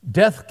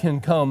death can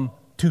come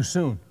too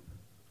soon.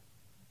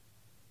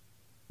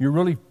 Your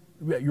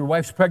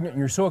wife's pregnant and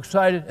you're so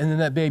excited, and then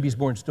that baby's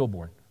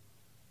stillborn.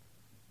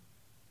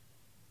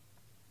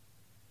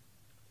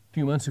 A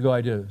few months ago,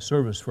 I did a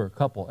service for a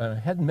couple, and I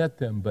hadn't met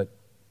them, but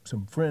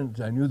some friends,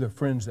 I knew their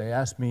friends, they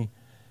asked me,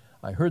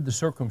 I heard the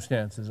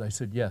circumstances, I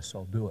said, yes,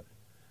 I'll do it.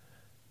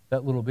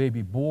 That little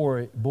baby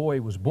boy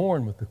was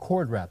born with the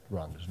cord wrapped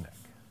around his neck.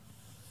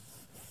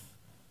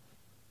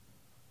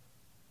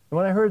 And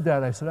when I heard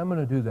that, I said, I'm going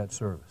to do that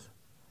service.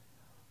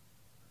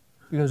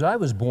 Because I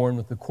was born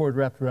with the cord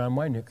wrapped around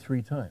my neck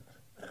 3 times.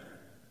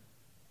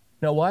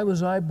 Now, why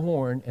was I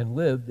born and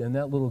lived and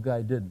that little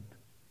guy didn't?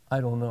 I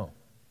don't know.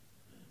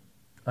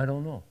 I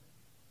don't know.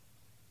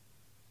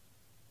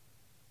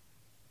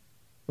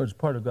 But it's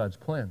part of God's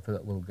plan for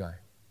that little guy.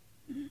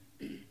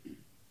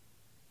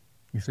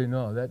 You say,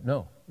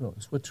 no,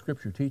 it's what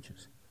Scripture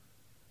teaches.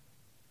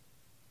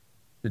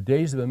 The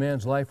days of a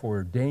man's life are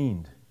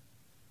ordained.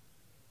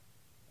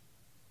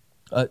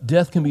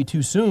 Death can be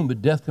too soon,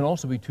 but death can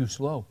also be too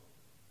slow.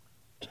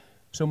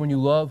 Someone you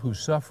love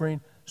who's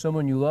suffering,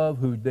 someone you love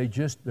who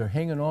they're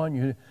hanging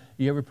on.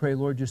 You ever pray,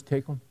 Lord, just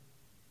take them?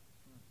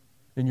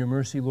 In your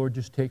mercy, Lord,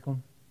 just take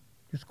them.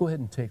 Just go ahead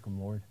and take them,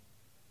 Lord.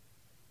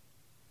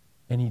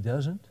 And He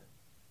doesn't.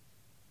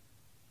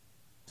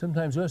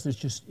 Sometimes us,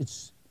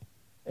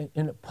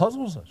 and it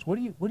puzzles us. What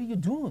are you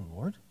doing,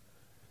 Lord?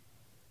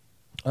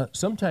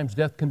 Sometimes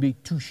death can be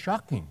too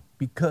shocking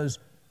because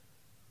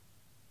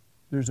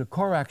there's a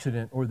car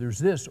accident, or there's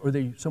this, or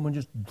someone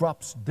just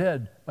drops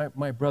dead.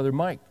 My brother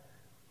Mike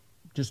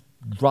just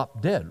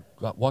dropped dead.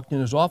 Walked in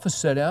his office,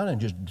 sat down,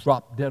 and just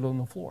dropped dead on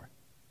the floor.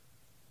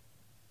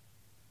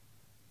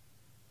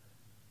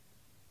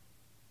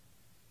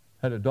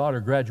 Had a daughter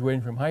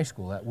graduating from high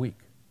school that week.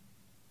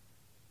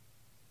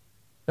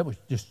 That was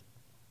just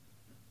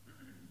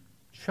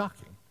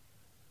shocking.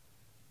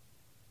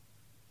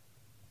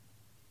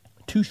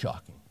 Too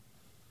shocking.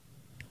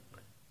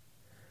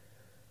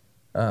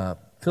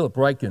 Philip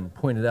Ryken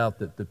pointed out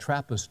that the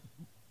Trappist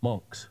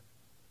monks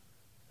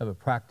have a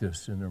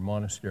practice in their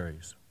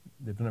monasteries.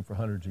 They've done it for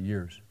hundreds of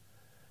years.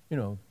 You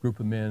know, a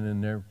group of men,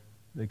 and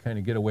they kind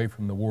of get away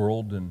from the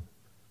world, and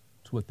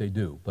it's what they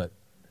do. But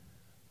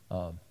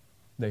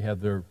they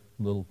have their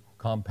little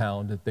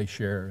compound that they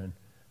share, and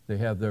they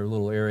have their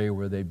little area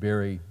where they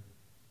bury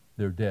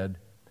their dead.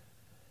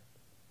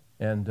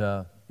 And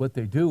what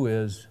they do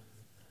is,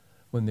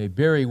 when they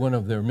bury one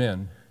of their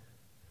men,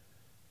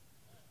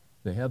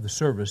 they have the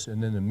service,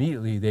 and then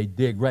immediately they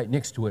dig right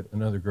next to it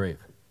another grave.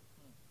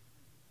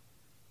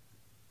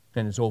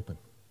 And it's open.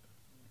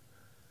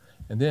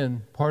 And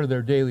then part of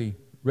their daily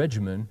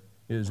regimen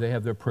is they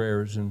have their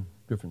prayers and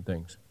different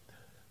things.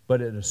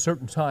 But at a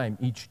certain time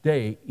each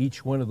day,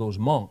 each one of those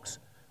monks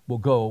will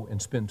go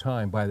and spend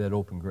time by that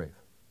open grave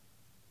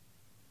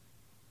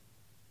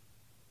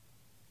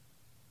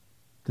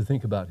to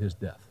think about his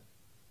death.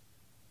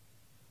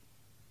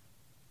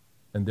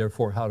 And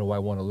therefore, how do I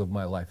want to live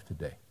my life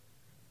today?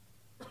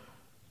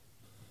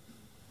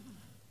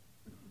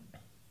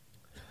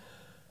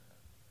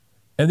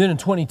 And then in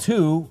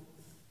 22,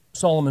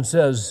 Solomon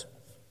says,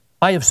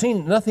 I have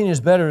seen nothing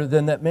is better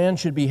than that man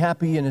should be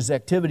happy in his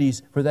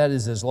activities, for that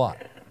is his lot.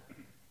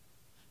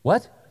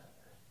 What?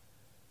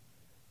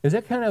 Is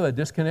that kind of a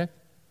disconnect?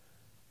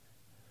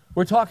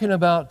 We're talking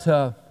about,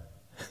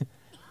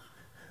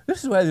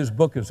 this is why this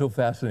book is so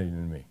fascinating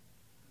to me.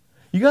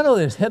 You got all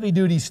this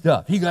heavy-duty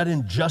stuff. You got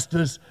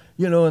injustice,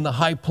 in the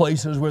high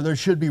places where there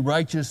should be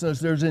righteousness.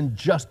 There's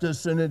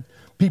injustice, and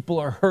people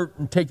are hurt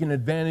and taken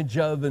advantage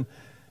of, and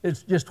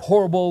it's just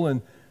horrible,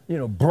 and,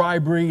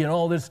 bribery and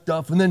all this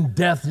stuff. And then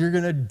death, you're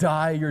going to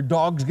die. Your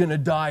dog's going to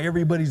die.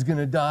 Everybody's going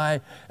to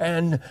die.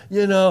 And,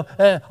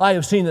 I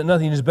have seen that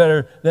nothing is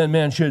better than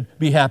man should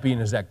be happy in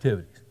his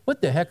activities.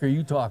 What the heck are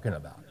you talking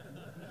about?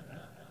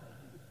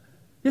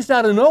 Just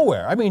out of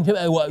nowhere. I mean, do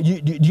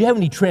you have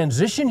any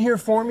transition here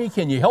for me?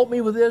 Can you help me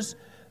with this?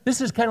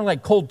 This is kind of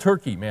like cold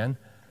turkey, man.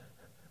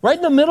 Right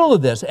in the middle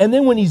of this. And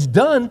then when he's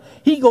done,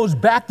 he goes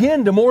back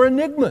into more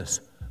enigmas.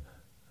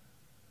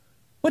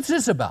 What's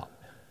this about?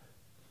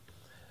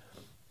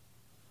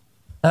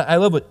 I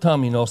love what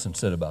Tommy Nelson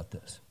said about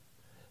this.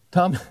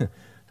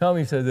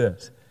 Tommy said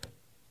this.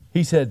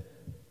 He said,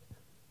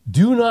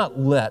 do not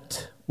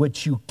let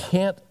what you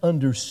can't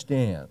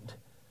understand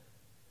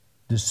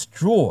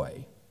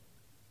destroy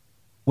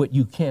what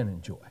you can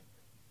enjoy. I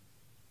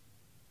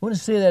want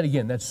to say that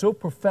again. That's so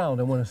profound,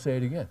 I want to say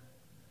it again.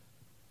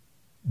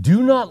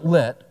 Do not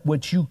let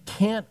what you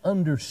can't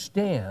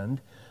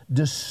understand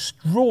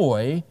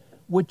destroy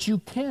what you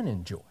can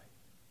enjoy.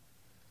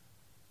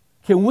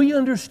 Can we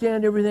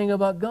understand everything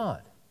about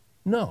God?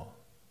 No.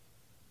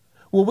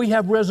 Will we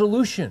have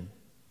resolution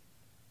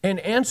and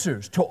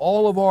answers to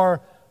all of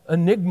our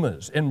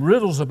enigmas and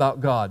riddles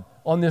about God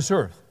on this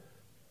earth?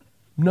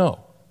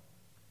 No.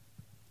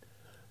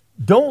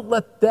 Don't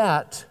let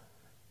that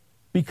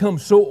become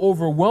so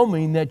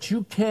overwhelming that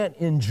you can't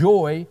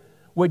enjoy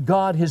what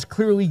God has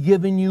clearly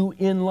given you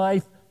in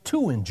life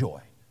to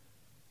enjoy.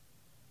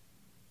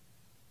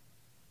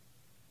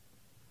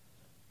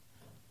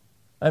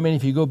 I mean,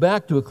 if you go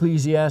back to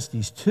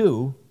Ecclesiastes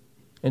 2,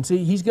 and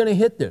see, he's going to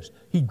hit this.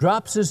 He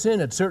drops this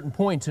in at certain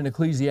points in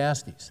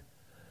Ecclesiastes.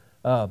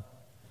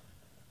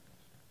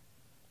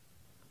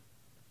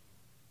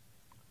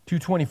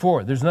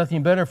 2:24, there's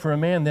nothing better for a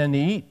man than to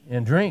eat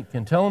and drink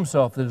and tell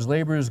himself that his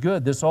labor is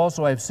good. This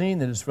also I've seen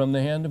that is from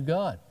the hand of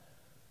God.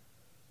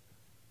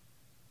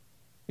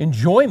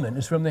 Enjoyment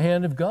is from the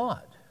hand of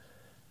God.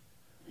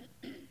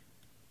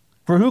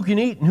 For who can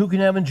eat and who can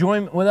have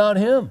enjoyment without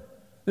Him?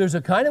 There's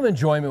a kind of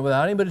enjoyment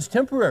without Him, but it's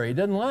temporary. It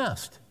doesn't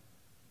last.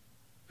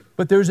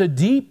 But there's a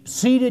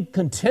deep-seated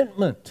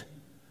contentment.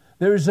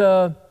 Does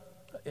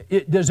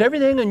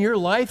everything in your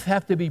life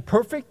have to be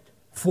perfect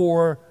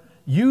for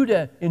you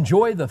to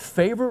enjoy the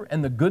favor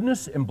and the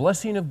goodness and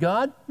blessing of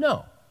God?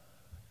 No.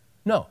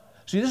 No.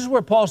 See, this is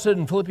where Paul said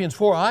in Philippians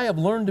 4, I have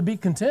learned to be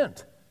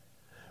content.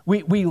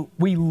 We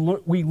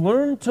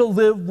learn to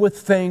live with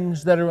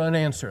things that are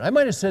unanswered. I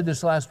might have said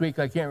this last week,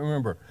 I can't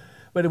remember.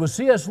 But it was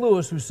C.S.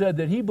 Lewis who said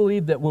that he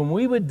believed that when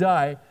we would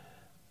die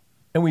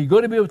and we'd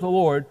go to be with the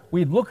Lord,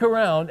 we'd look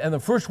around and the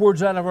first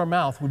words out of our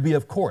mouth would be,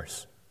 of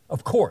course.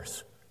 Of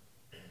course.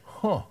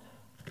 Huh.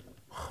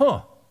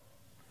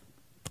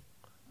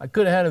 I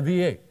could have had a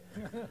V8.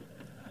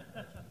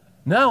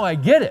 Now I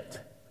get it,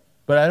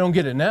 but I don't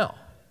get it now.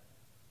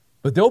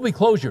 But there'll be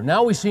closure.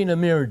 Now we see in a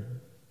mirror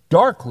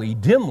darkly,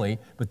 dimly,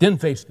 but then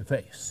face to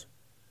face.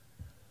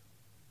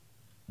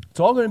 It's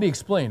all going to be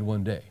explained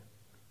one day.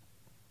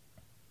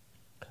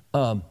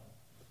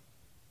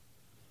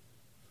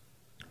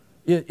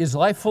 Is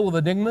life full of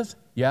enigmas?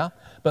 Yeah.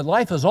 But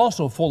life is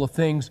also full of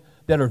things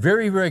that are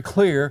very, very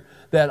clear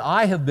that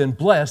I have been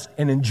blessed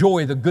and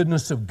enjoy the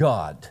goodness of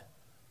God.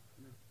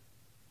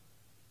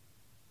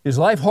 Is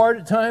life hard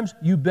at times?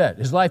 You bet.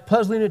 Is life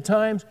puzzling at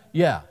times?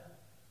 Yeah.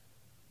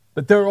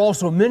 But there are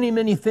also many,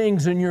 many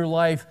things in your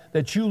life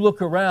that you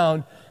look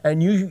around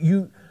and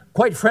you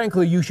quite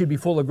frankly, you should be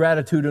full of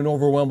gratitude and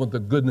overwhelmed with the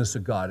goodness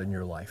of God in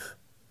your life.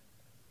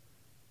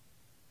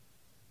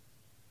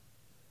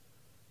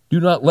 Do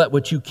not let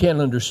what you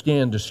can't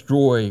understand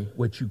destroy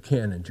what you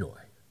can enjoy.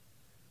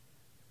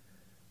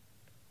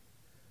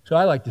 So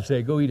I like to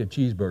say, go eat a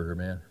cheeseburger,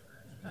 man.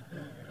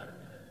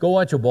 Go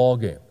watch a ball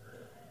game.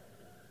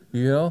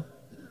 You know?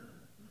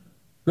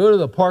 Go to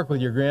the park with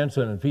your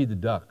grandson and feed the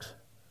ducks.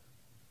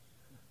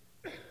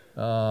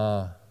 You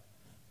know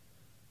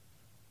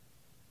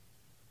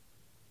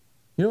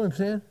what I'm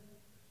saying?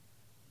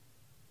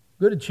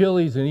 Go to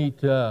Chili's and eat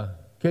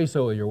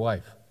queso with your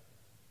wife.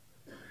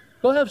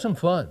 Go have some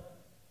fun.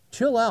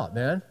 Chill out,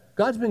 man.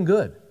 God's been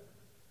good.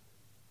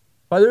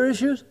 Are there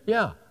issues?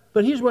 Yeah.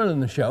 But He's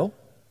running the show.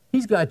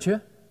 He's got you.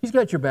 He's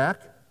got your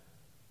back.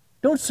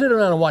 Don't sit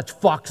around and watch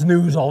Fox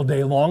News all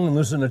day long and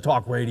listen to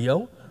talk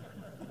radio.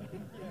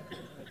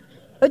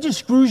 That just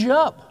screws you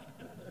up.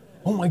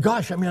 Oh my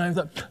gosh,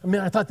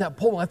 I thought that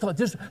poll, I thought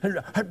this.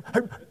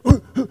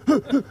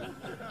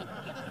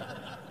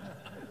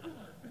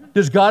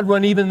 Does God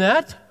run even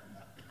that?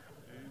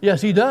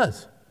 Yes, He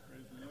does.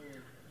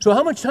 So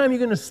how much time are you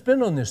going to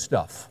spend on this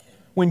stuff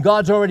when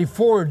God's already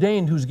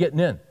foreordained who's getting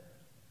in?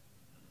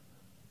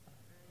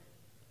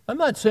 I'm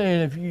not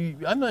saying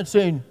anything. I'm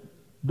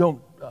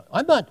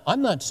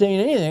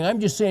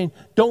just saying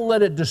don't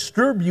let it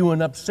disturb you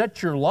and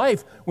upset your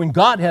life when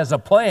God has a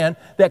plan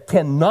that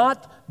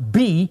cannot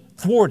be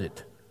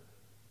thwarted.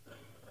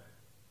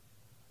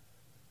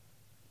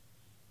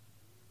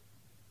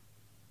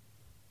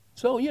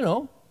 So,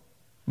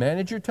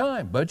 manage your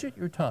time, budget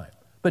your time,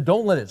 but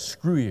don't let it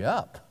screw you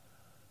up.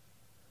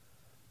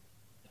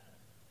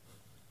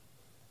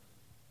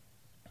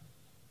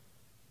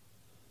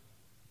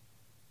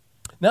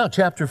 Now,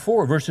 chapter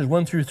 4, verses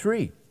 1 through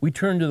 3, we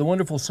turn to the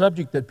wonderful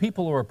subject that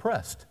people are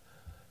oppressed.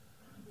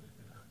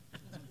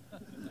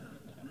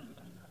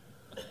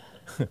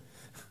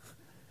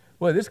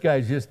 Well, this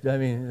guy's just,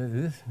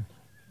 this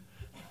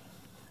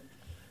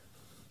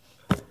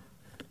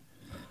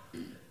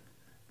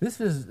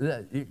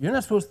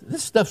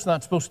stuff's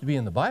not supposed to be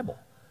in the Bible.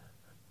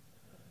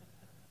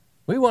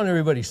 We want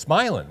everybody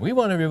smiling. We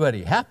want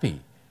everybody happy.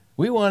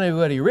 We want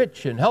everybody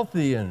rich and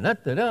healthy and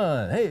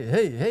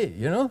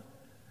hey,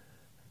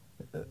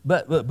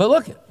 But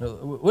look,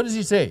 what does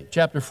he say?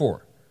 Chapter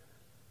 4,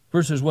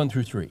 verses 1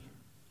 through 3.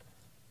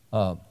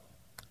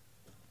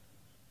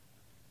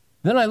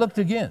 Then I looked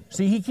again.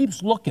 See, he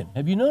keeps looking.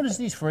 Have you noticed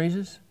these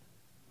phrases?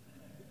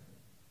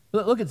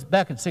 Look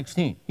back at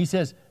 16. He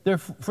says,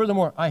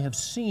 furthermore, I have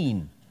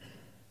seen.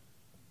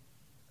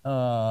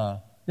 Then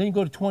you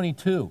go to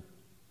 22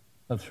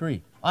 of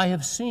 3. I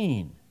have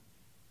seen.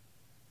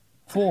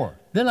 4.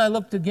 Then I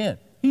looked again.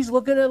 He's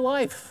looking at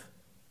life.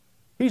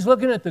 He's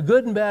looking at the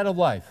good and bad of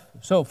life.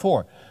 So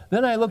 4.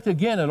 Then I looked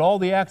again at all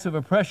the acts of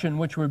oppression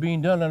which were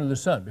being done under the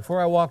sun.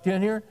 Before I walked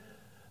in here,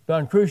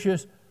 Don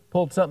Crucius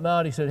pulled something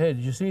out. He said, hey,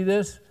 did you see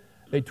this?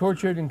 They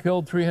tortured and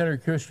killed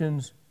 300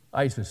 Christians.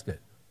 ISIS did.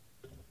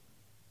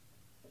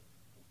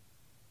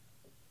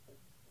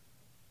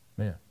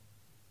 Man.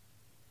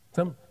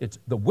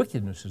 The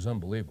wickedness is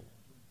unbelievable.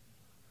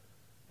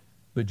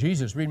 But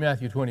Jesus, read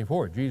Matthew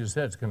 24, Jesus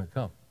said it's going to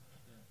come.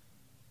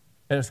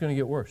 And it's going to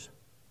get worse.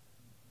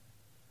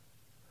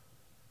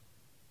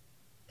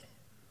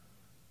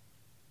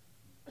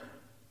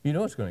 You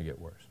know it's going to get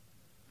worse.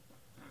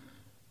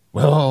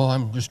 Well,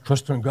 I'm just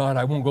trusting God.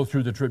 I won't go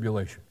through the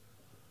tribulation.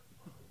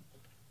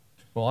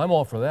 Well, I'm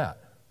all for that.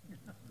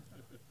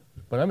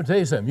 But I'm going to tell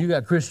you something. You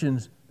got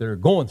Christians that are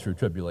going through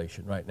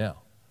tribulation right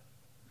now.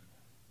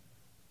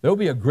 There'll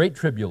be a great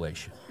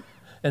tribulation.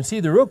 And see,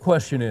 the real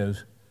question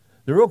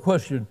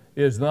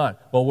is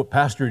not, well, what,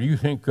 Pastor, do you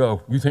think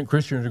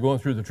Christians are going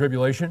through the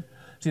tribulation?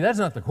 See, that's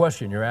not the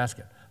question you're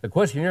asking. The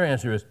question your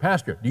answer is,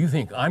 Pastor, do you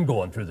think I'm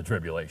going through the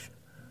tribulation?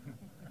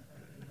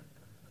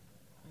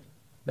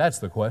 That's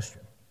the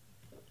question.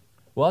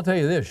 Well, I'll tell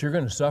you this, you're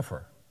going to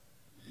suffer.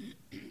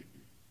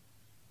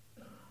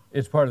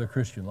 It's part of the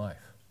Christian life.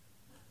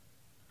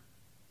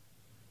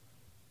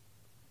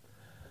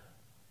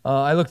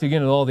 I looked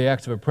again at all the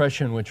acts of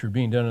oppression which were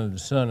being done under the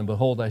sun, and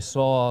behold, I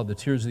saw the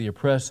tears of the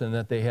oppressed, and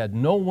that they had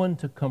no one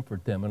to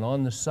comfort them. And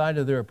on the side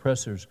of their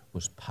oppressors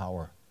was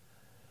power.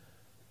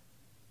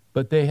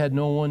 But they had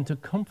no one to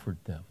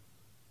comfort them.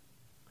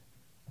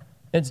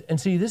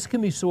 And see, this can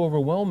be so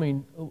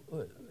overwhelming,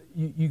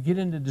 you get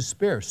into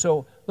despair.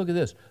 So, look at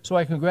this. So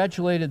I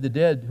congratulated the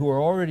dead who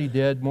are already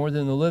dead more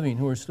than the living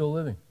who are still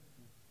living.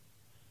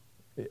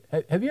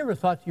 Have you ever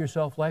thought to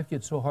yourself, life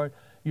gets so hard?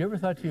 You ever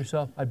thought to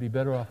yourself, I'd be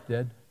better off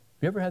dead?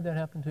 Have you ever had that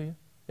happen to you?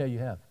 Yeah, you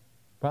have.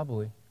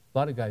 Probably. A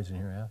lot of guys in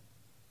here have.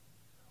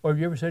 Or have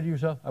you ever said to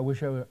yourself, I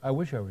wish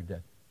I were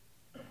dead?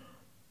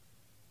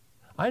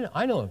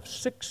 I know of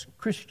 6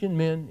 Christian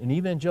men in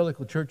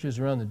evangelical churches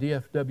around the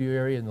DFW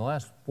area in the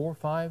last 4,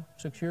 5,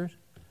 6 years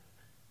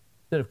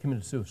that have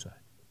committed suicide.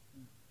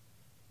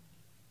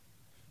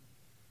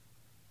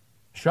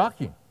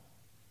 Shocking.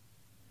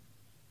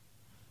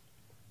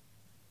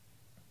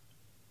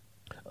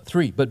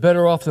 3, but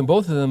better off than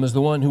both of them is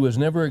the one who has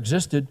never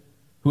existed,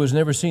 who has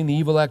never seen the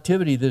evil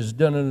activity that is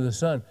done under the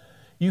sun.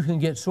 You can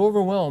get so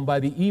overwhelmed by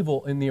the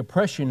evil and the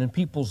oppression in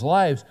people's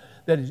lives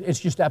that it's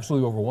just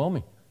absolutely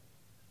overwhelming.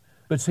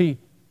 But see,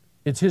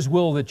 it's His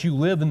will that you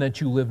live and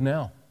that you live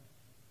now.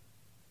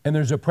 And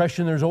there's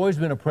oppression, there's always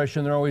been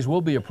oppression, there always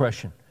will be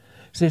oppression.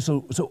 See,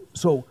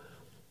 so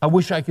I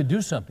wish I could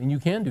do something. You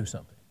can do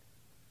something.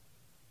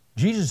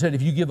 Jesus said,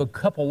 if you give a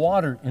cup of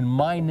water in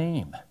my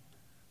name,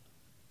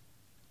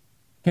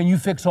 can you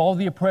fix all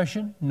the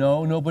oppression?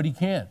 No, nobody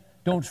can.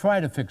 Don't try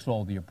to fix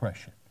all the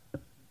oppression.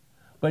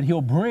 But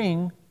He'll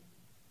bring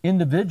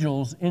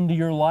individuals into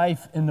your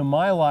life, into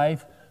my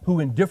life,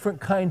 who in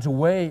different kinds of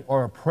way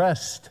are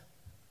oppressed.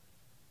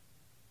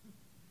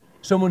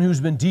 Someone who's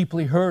been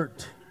deeply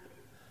hurt.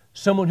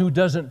 Someone who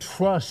doesn't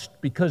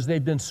trust because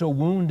they've been so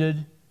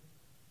wounded.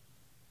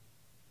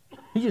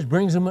 He just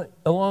brings them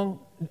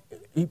along.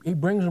 He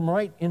brings them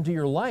right into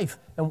your life.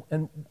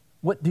 And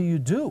what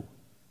do?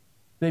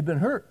 They've been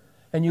hurt.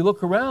 And you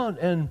look around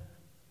and,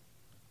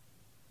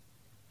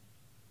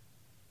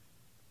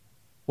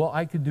 well,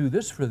 I could do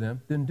this for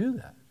them, then do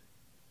that.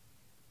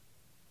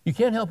 You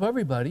can't help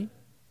everybody.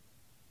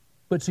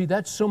 But see,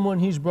 that's someone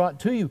He's brought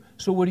to you.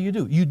 So what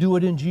do? You do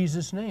it in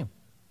Jesus' name.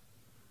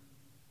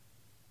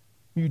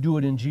 You do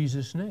it in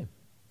Jesus' name.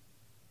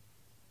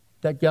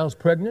 That gal's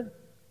pregnant,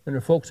 and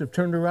her folks have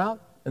turned her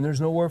out, and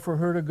there's nowhere for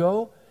her to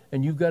go,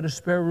 and you've got a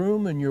spare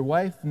room, and your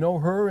wife know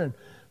her, and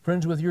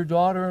friends with your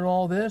daughter and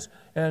all this,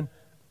 and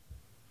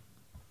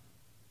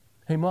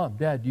hey, Mom,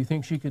 Dad, do you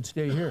think she could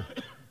stay here?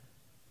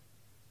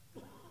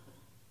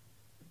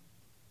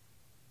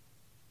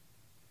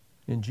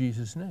 In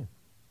Jesus' name.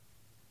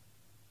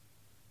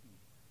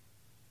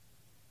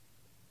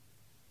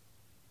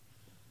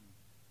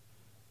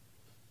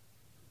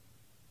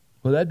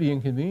 Well, that'd be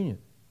inconvenient.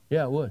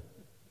 Yeah, it would.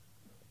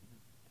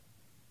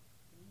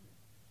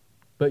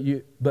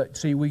 But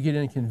see, we get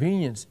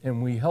inconvenience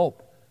and we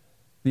help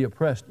the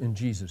oppressed in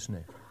Jesus'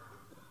 name.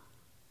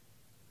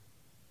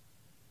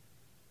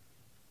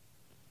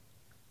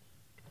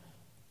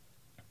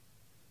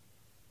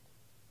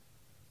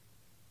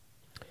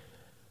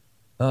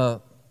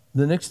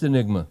 The next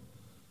enigma.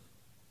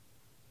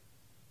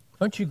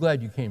 Aren't you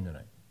glad you came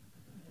tonight?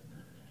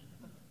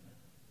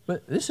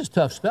 But this is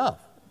tough stuff,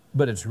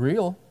 but it's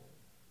real.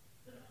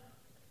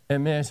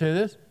 And may I say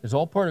this? It's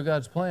all part of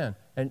God's plan.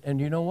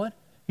 And you know what?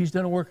 He's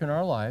done a work in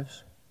our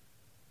lives.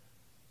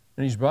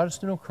 And He's brought us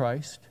to know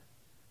Christ.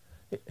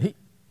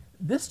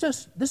 This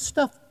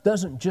stuff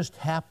doesn't just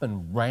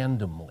happen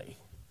randomly.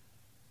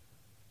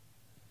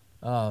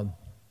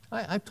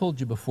 I've told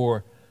you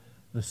before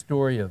the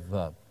story of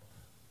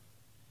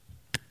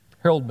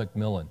Harold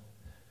Macmillan,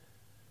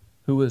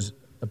 who was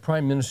a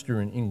prime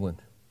minister in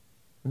England,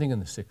 I think in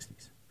the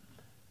 60s.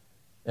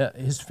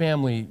 His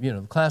family,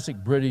 the classic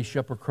British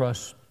upper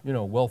crust,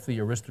 wealthy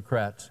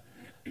aristocrats.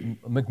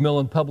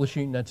 Macmillan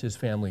Publishing, that's his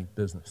family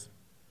business.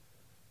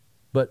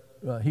 But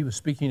he was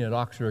speaking at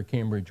Oxford or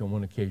Cambridge on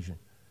one occasion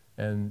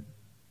and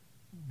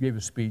gave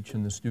a speech,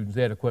 and the students,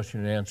 they had a question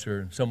and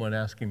answer, and someone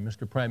asked him,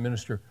 Mr. Prime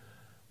Minister,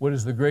 what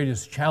is the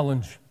greatest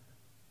challenge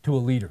to a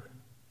leader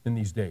in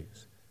these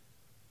days?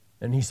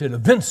 And he said,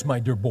 events, my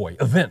dear boy,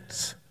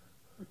 events.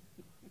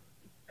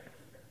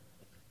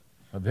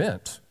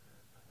 Events.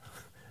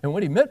 And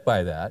what he meant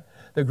by that,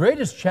 the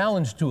greatest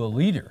challenge to a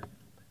leader,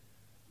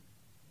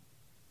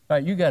 all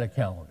right, you got a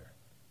calendar.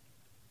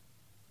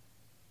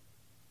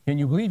 Can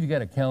you believe you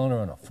got a calendar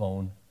on a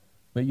phone?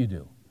 But you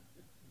do.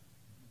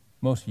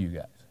 Most of you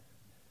guys.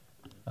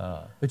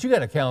 But you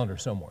got a calendar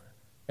somewhere.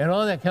 And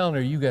on that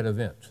calendar, you got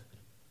events.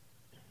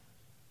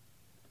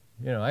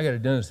 I got a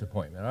dentist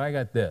appointment, or I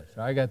got this,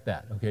 or I got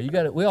that. Okay,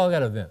 we all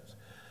got events.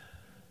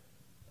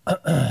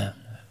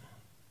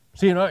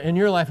 See, in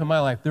your life and my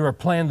life, there are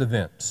planned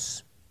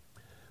events.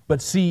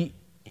 But see,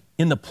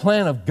 in the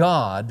plan of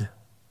God,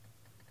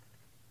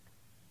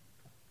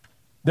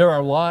 there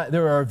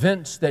are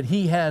events that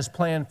He has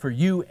planned for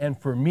you and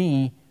for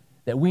me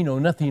that we know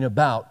nothing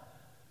about.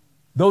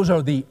 Those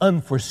are the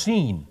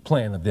unforeseen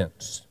plan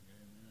events.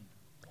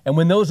 And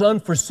when those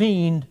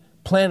unforeseen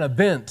plan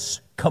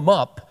events come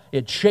up,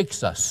 it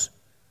shakes us.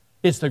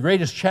 It's the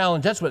greatest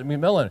challenge. That's what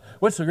Macmillan,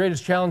 what's the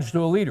greatest challenge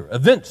to a leader?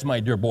 Events, my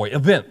dear boy,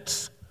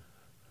 events.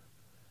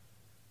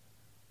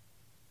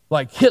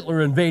 Like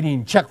Hitler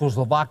invading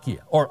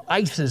Czechoslovakia, or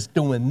ISIS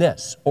doing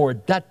this, or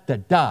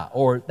da-da-da,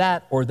 or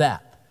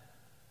that.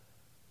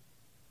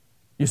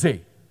 You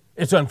see,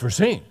 it's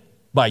unforeseen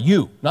by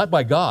you, not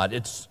by God.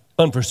 It's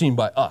unforeseen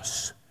by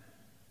us.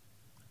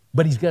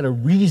 But He's got a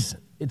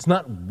reason. It's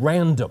not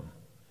random.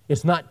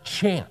 It's not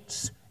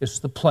chance. It's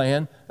the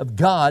plan of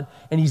God,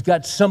 and He's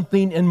got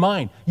something in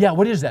mind. Yeah,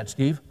 what is that,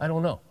 Steve? I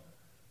don't know.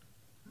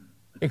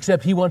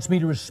 Except He wants me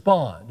to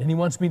respond, and He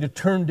wants me to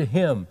turn to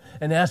Him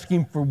and ask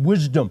Him for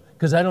wisdom,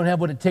 because I don't have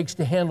what it takes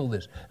to handle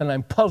this, and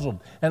I'm puzzled,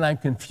 and I'm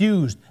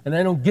confused, and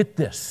I don't get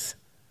this.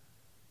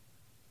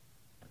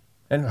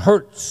 And it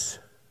hurts.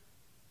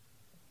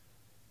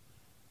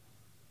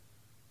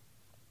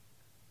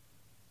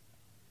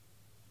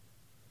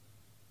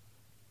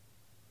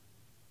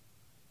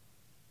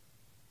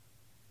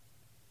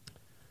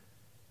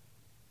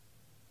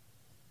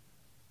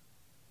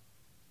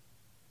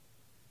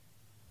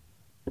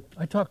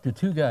 I talked to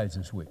two guys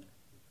this week.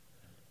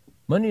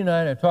 Monday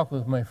night, I talked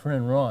with my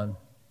friend Ron,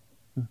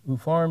 who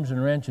farms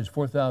and ranches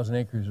 4,000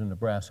 acres in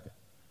Nebraska.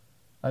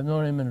 I've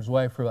known him and his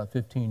wife for about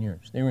 15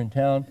 years. They were in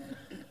town.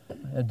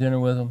 I had dinner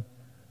with them.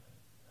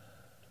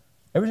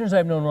 Ever since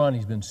I've known Ron,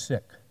 he's been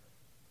sick.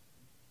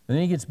 And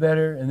then he gets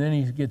better, and then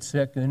he gets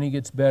sick, and then he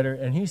gets better,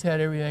 and he's had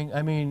everything.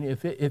 I mean,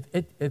 if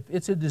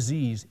it's a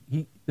disease,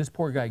 this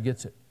poor guy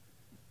gets it.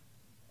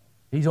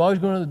 He's always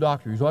going to the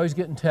doctor. He's always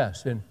getting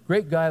tests. And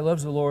great guy,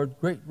 loves the Lord,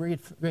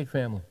 great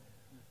family.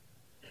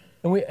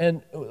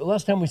 And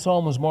last time we saw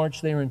him was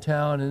March. They were in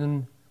town, and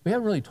then we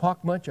haven't really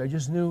talked much. I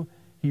just knew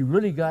he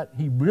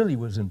really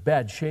was in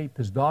bad shape.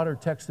 His daughter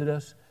texted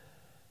us,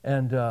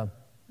 and I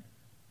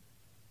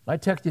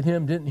texted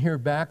him, didn't hear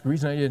back. The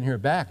reason I didn't hear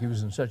back, he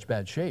was in such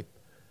bad shape.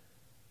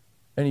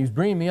 And he was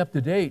bringing me up to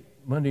date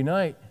Monday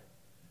night,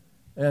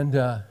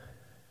 and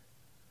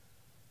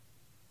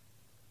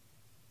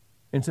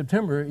in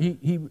September,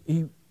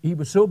 he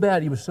was so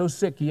bad, he was so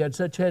sick, he had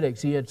such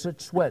headaches, he had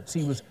such sweats,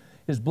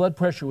 his blood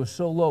pressure was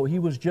so low, he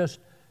was just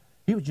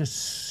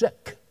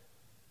sick.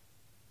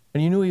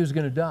 And he knew he was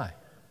going to die.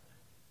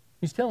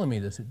 He's telling me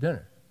this at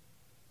dinner.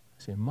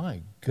 I said,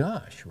 my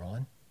gosh,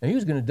 Ron. And he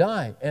was going to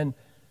die, and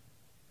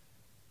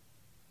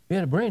he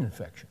had a brain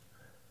infection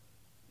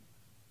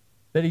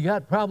that he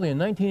got probably in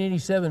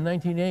 1987,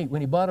 1988,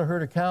 when he bought a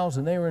herd of cows,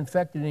 and they were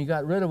infected, and he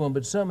got rid of them,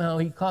 but somehow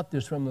he caught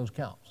this from those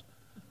cows.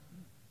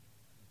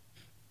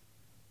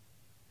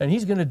 And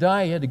he's going to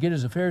die. He had to get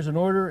his affairs in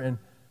order. And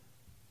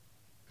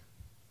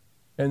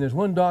there's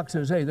one doc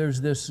says, hey, there's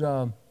this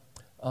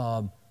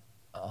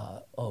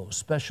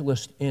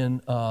specialist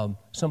in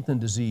something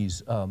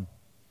disease,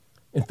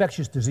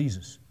 infectious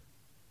diseases.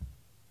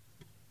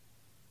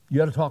 You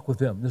got to talk with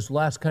them. This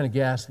last kind of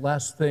gas,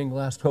 last thing,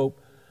 last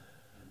hope.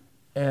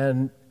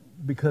 And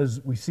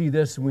because we see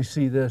this and we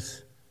see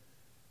this,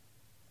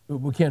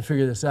 we can't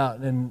figure this out.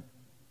 And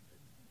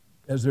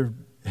as they're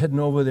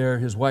heading over there,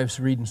 his wife's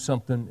reading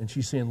something, and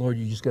she's saying, Lord,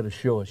 you just got to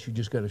show us. You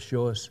just got to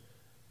show us.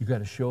 You got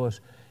to show us.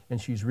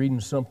 And she's reading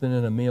something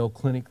in a Mayo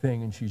Clinic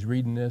thing, and she's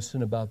reading this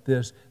and about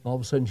this, and all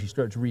of a sudden she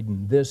starts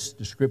reading this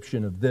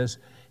description of this,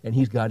 and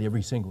he's got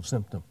every single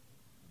symptom.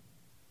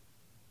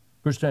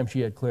 First time she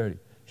had clarity.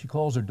 She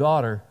calls her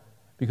daughter,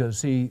 because,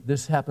 see,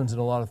 this happens in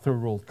a lot of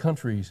third world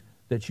countries,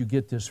 that you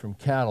get this from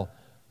cattle.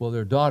 Well,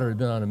 their daughter had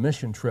been on a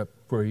mission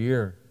trip for a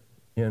year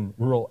in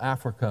rural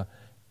Africa,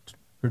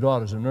 Her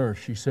daughter's a nurse.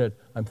 She said,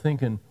 I'm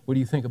thinking, what do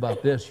you think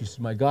about this? She said,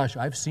 my gosh,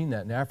 I've seen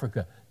that in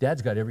Africa.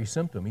 Dad's got every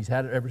symptom. He's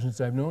had it ever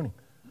since I've known him.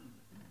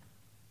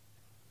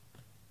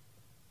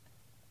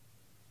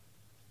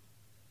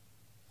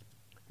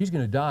 He's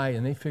going to die,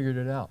 and they figured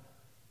it out.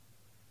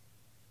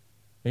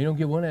 And you don't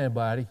give one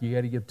antibiotic, you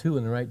got to give two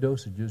in the right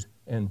dosages,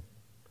 and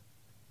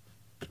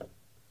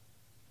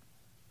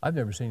I've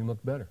never seen him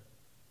look better.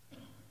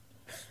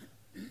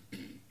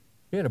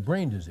 He had a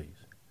brain disease.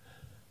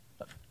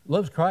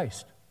 Loves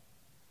Christ.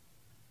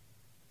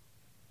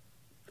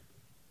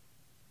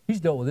 He's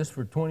dealt with this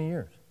for 20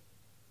 years.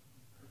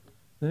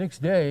 The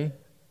next day,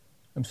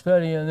 I'm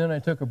studying, and then I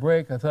took a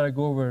break. I thought I'd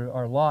go over to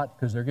our lot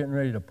because they're getting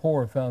ready to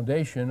pour a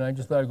foundation. I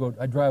just thought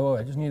I'd drive over.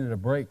 I just needed a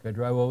break. I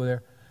drive over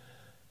there,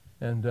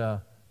 and I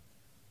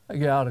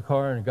get out of the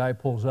car, and a guy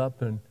pulls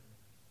up, and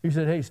he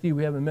said, hey, Steve,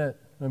 we haven't met.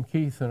 I'm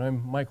Keith, and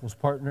I'm Michael's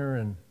partner.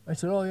 And I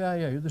said, oh, yeah,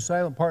 you're the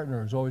silent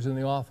partner who's always in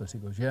the office. He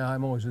goes, yeah,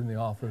 I'm always in the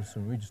office.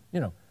 And we just,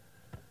 I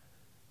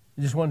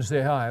just wanted to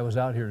say hi. I was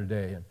out here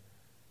today,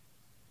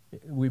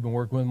 and we've been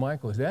working with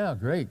Michael. He said, yeah,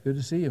 great, good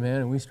to see you,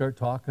 man. And we start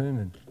talking,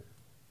 and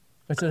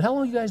I said, how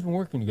long have you guys been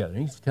working together?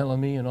 And he's telling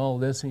me and all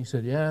this, and he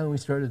said, yeah, we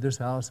started this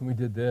house, and we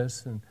did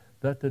this, and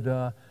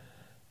da-da-da.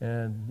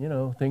 And,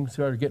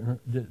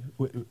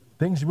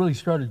 things really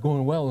started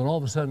going well, and all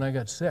of a sudden I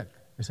got sick.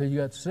 I said, you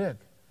got sick?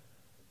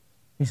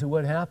 He said,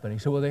 what happened? He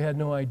said, well, they had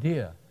no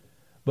idea.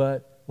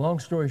 But long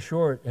story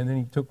short, and then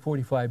he took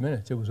 45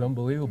 minutes. It was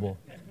unbelievable.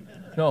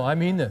 No, I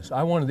mean this.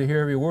 I wanted to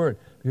hear every word.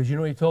 Because you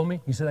know what he told me?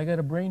 He said, I got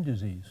a brain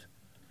disease.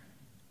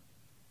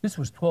 This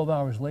was 12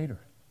 hours later.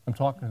 I'm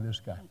talking to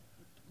this guy.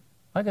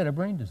 I got a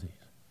brain disease.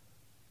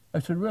 I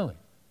said, really?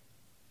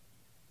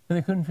 And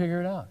they couldn't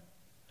figure it out.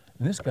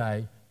 And this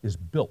guy is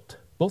built.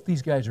 Both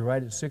these guys are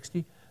right at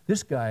 60.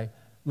 This guy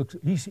looks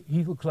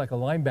like a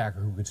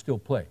linebacker who could still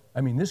play.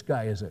 I mean, this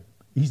guy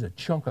he's a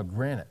chunk of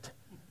granite.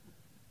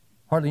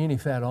 Hardly any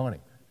fat on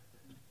him.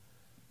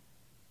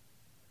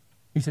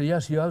 He said,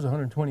 yes, I was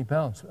 120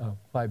 pounds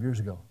 5 years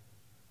ago.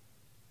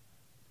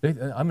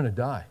 I'm going to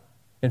die.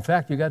 In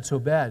fact, it got so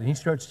bad. And he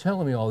starts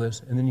telling me all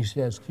this, and then he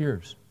has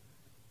tears.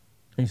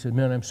 And he said,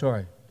 man, I'm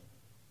sorry.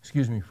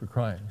 Excuse me for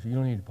crying. He said, you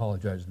don't need to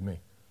apologize to me.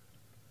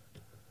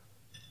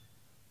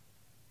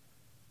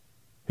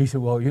 He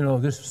said, well,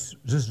 this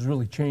has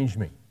really changed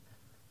me.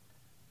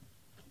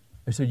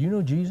 I said, you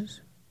know Jesus?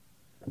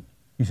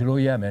 He said, oh,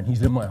 yeah, man,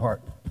 he's in my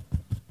heart.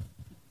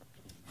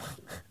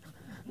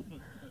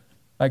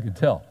 I could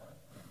tell.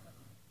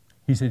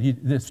 He said,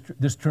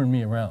 this turned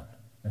me around.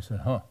 I said,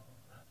 huh.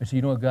 I said,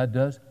 you know what God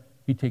does?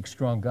 He takes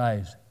strong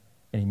guys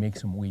and he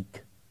makes them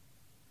weak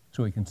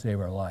so he can save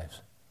our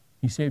lives.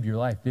 He saved your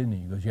life, didn't he?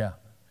 He goes, yeah.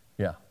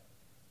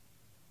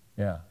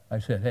 I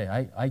said,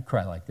 hey, I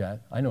cry like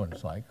that. I know what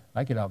it's like.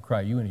 I could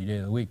out-cry you any day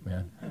of the week,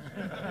 man.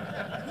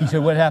 He said,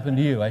 what happened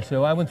to you? I said,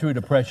 well, I went through a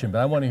depression, but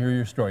I want to hear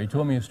your story. He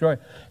told me a story.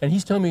 And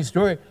he's telling me a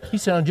story. He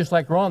sounded just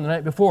like Ron the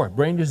night before.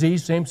 Brain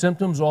disease, same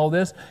symptoms, all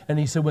this. And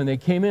he said, when they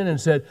came in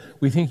and said,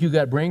 we think you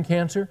got brain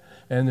cancer.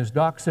 And this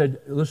doc said,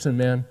 listen,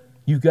 man,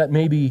 you've got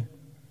maybe,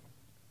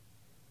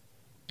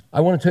 I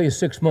want to tell you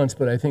 6 months,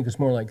 but I think it's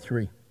more like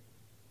 3.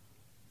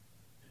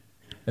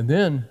 And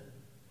then,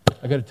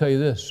 I got to tell you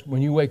this.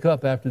 When you wake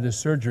up after this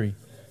surgery,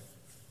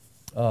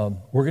 we're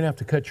going to have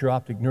to cut your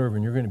optic nerve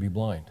and you're going to be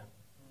blind.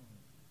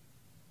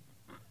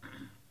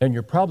 And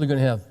you're probably going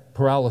to have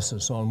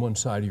paralysis on one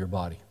side of your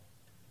body.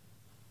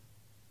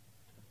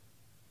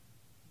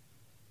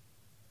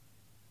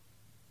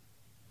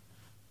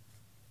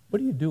 What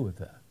do you do with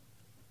that?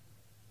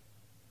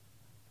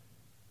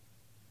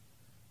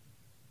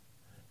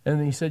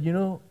 And he said,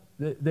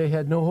 they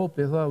had no hope.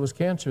 They thought it was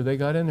cancer. They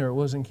got in there. It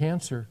wasn't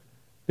cancer.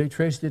 They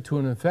traced it to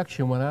an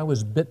infection when I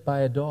was bit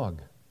by a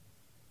dog.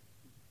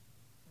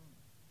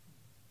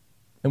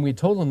 And we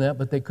told them that,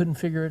 but they couldn't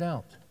figure it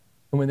out.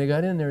 And when they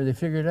got in there, they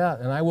figured it out.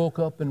 And I woke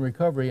up in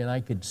recovery, and I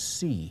could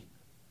see.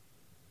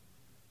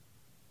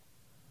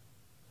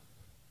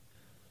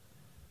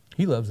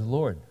 He loves the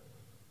Lord.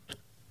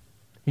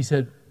 He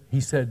said,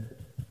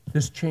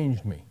 this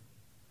changed me.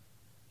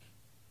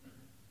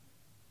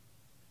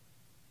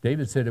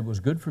 David said, it was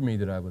good for me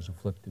that I was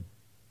afflicted.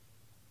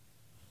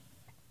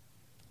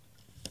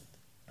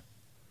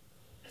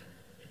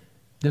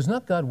 Does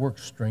not God work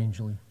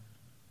strangely?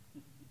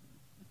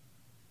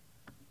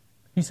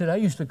 He said, I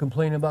used to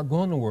complain about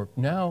going to work.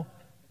 Now,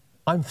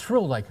 I'm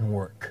thrilled I can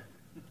work.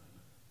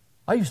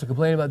 I used to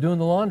complain about doing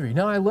the laundry.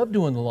 Now I love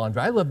doing the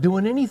laundry. I love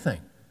doing anything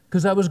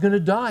because I was going to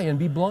die and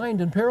be blind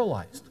and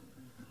paralyzed.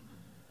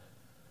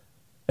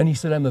 And he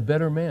said, I'm a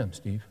better man,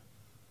 Steve.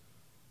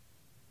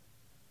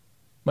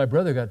 My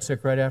brother got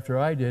sick right after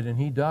I did, and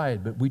he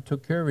died, but we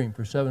took care of him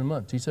for 7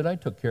 months. He said, I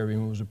took care of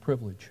him. It was a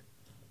privilege.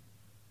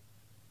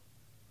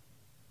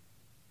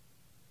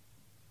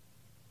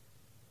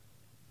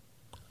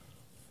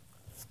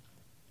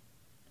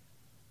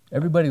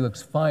 Everybody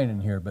looks fine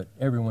in here, but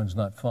everyone's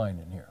not fine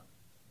in here.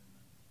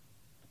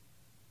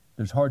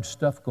 There's hard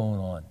stuff going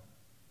on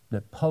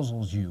that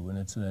puzzles you, and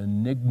it's an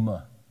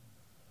enigma.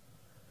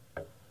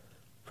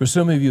 For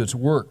some of you, it's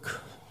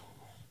work.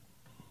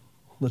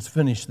 let's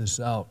finish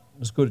this out.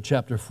 Let's go to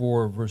chapter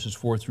 4, verses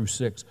 4 through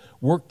 6.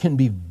 Work can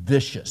be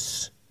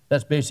vicious.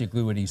 That's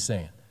basically what he's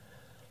saying.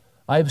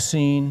 I've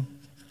seen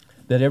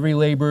that every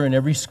labor and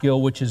every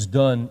skill which is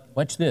done,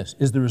 watch this,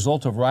 is the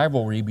result of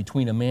rivalry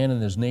between a man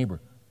and his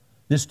neighbor.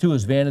 This too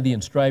is vanity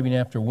and striving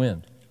after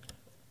wind.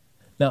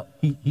 Now,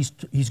 he's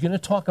going to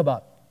talk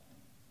about,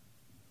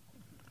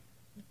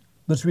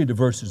 let's read the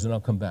verses and I'll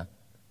come back.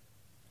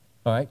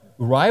 All right,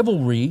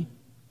 rivalry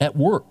at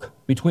work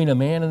between a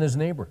man and his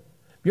neighbor.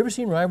 Have you ever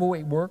seen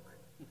rivalry at work?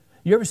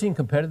 You ever seen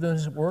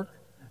competitiveness at work?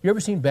 You ever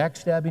seen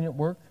backstabbing at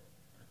work?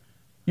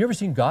 You ever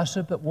seen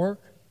gossip at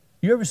work?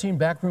 You ever seen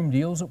backroom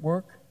deals at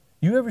work?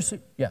 You ever see,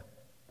 yeah.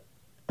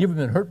 You ever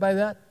been hurt by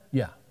that?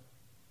 Yeah.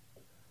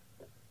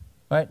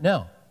 All right,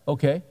 now,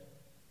 okay.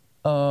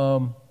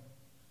 Look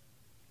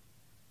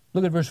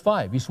at verse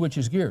 5. He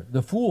switches gear.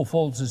 The fool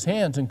folds his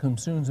hands and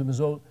consumes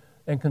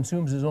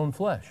his own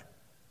flesh.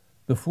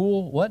 The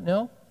fool, what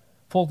now?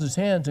 Folds his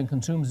hands and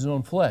consumes his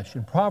own flesh.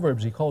 In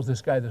Proverbs, he calls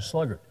this guy the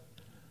sluggard.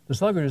 The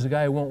sluggard is the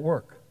guy who won't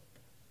work.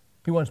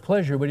 He wants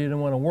pleasure, but he doesn't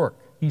want to work.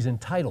 He's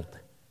entitled.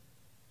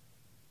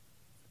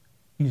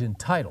 He's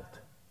entitled.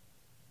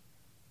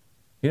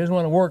 He doesn't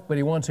want to work, but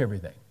he wants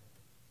everything.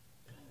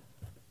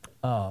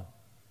 Then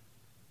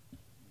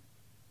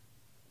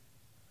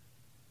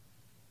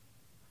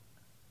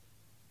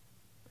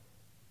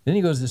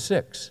he goes to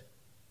 6.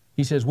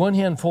 He says, one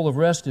hand full of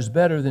rest is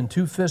better than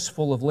 2 fists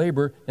full of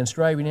labor and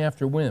striving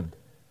after wind.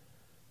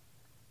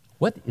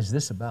 What is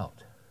this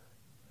about?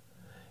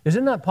 Is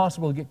it not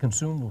possible to get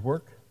consumed with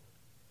work?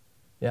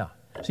 Yeah.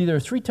 See, there are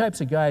 3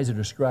 types of guys that are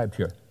described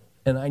here.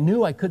 And I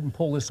knew I couldn't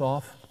pull this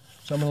off,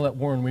 so I'm going to let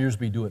Warren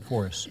Wiersbe do it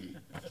for us.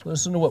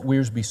 Listen to what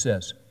Wiersbe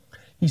says.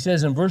 He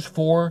says in verse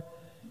 4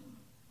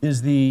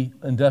 is the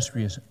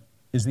industrious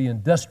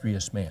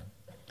man.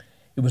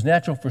 It was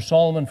natural for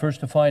Solomon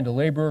first to find a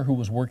laborer who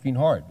was working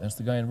hard. That's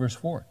the guy in verse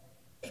 4.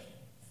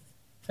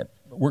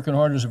 Working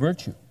hard is a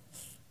virtue.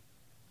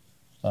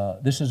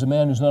 This is a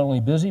man who's not only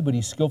busy, but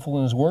he's skillful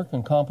in his work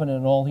and competent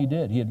in all he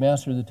did. He had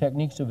mastered the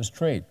techniques of his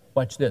trade.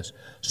 Watch this.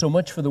 So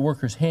much for the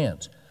worker's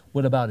hands.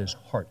 What about his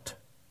heart?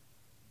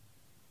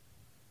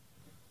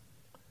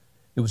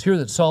 It was here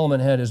that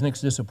Solomon had his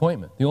next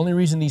disappointment. The only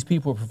reason these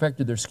people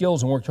perfected their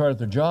skills and worked hard at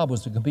their job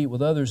was to compete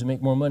with others and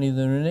make more money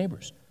than their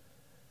neighbors.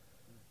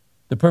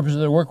 The purpose of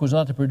their work was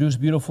not to produce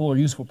beautiful or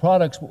useful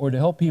products, or to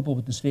help people,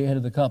 but to stay ahead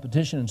of the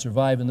competition and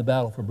survive in the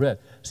battle for bread.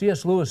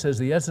 C.S. Lewis says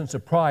the essence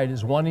of pride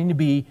is wanting to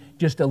be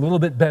just a little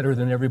bit better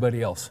than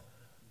everybody else.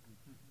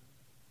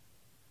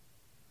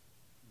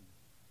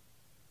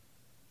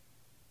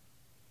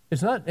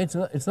 It's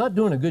not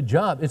doing a good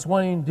job. It's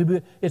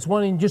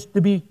wanting just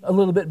to be a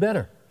little bit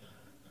better.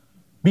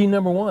 Be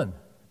number one.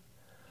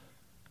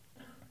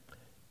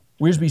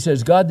 Wiersbe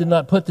says, God did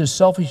not put this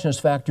selfishness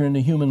factor into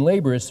human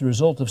labor. It's the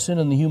result of sin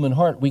in the human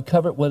heart. We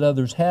covet what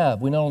others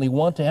have. We not only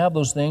want to have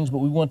those things, but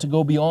we want to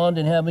go beyond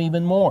and have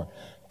even more.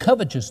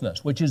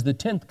 Covetousness, which is the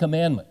 10th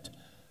commandment.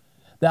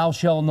 Thou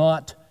shalt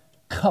not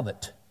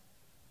covet.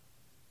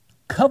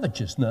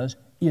 Covetousness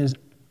is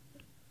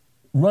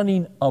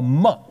running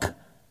amok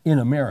in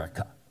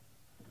America.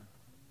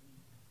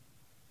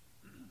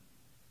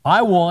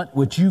 I want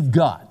what you've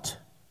got.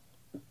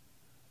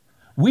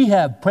 We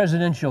have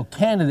presidential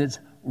candidates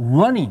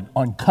running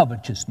on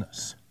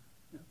covetousness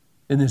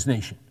in this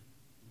nation.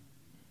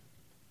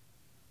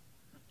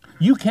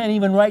 You can't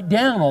even write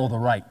down all the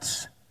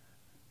rights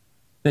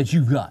that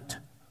you've got.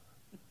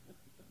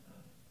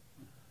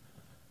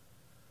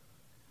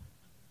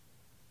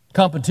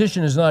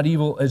 Competition is not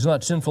evil, is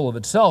not sinful of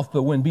itself,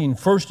 but when being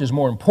first is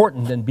more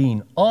important than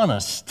being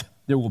honest,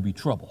 there will be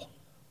trouble.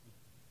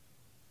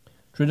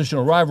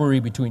 Traditional rivalry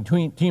between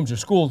teams or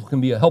schools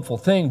can be a helpful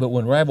thing, but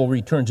when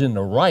rivalry turns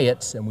into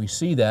riots, and we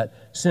see that,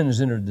 sin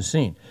has entered the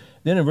scene.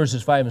 Then in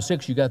verses 5 and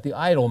 6, you got the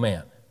idle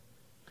man.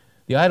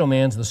 The idle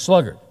man's the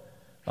sluggard.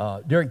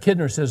 Derek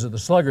Kidner says of the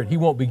sluggard, he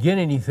won't begin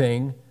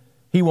anything,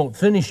 he won't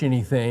finish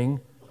anything,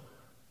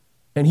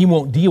 and he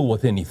won't deal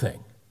with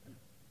anything.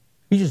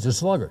 He's just a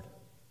sluggard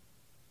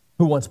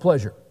who wants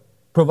pleasure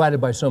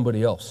provided by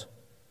somebody else.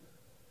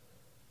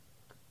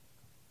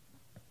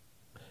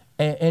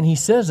 And he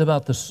says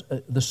about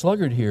the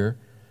sluggard here,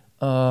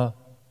 the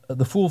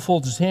fool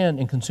folds his hand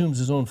and consumes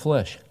his own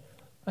flesh.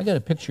 I got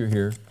a picture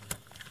here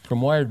from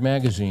Wired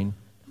magazine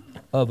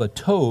of a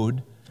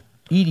toad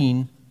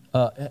eating,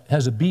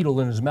 has a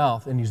beetle in his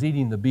mouth, and he's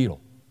eating the beetle.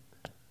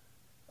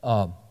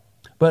 But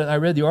I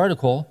read the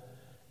article,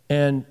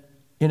 and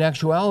in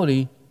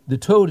actuality, the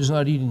toad is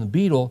not eating the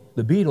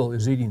beetle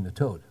is eating the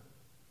toad.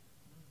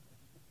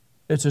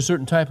 It's a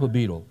certain type of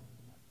beetle,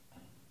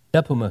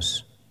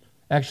 Epimus.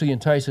 Actually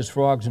entices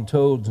frogs and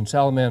toads and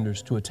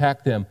salamanders to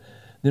attack them,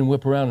 then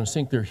whip around and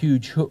sink their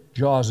huge hooked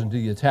jaws into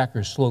the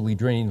attackers, slowly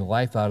draining the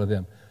life out of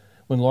them.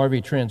 When larvae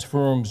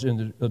transforms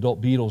into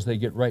adult beetles, they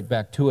get right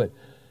back to it.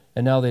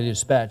 And now they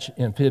dispatch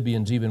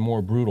amphibians even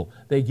more brutal.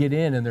 They get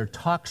in and they're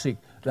toxic.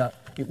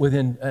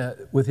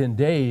 Within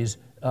days,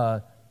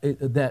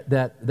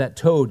 that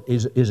toad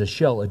is a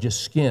shell of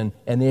just skin,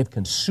 and they have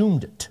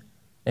consumed it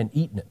and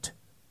eaten it.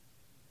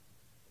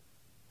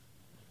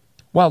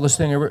 Wildest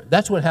thing ever.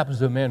 That's what happens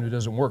to a man who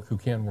doesn't work, who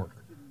can work.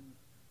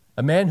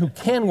 A man who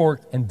can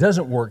work and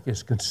doesn't work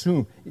is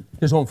consumed.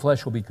 His own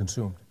flesh will be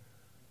consumed.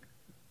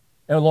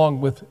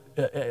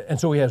 And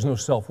so he has no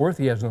self-worth,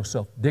 he has no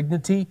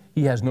self-dignity,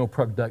 he has no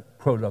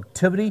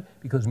productivity,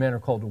 because men are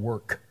called to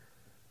work.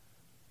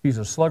 He's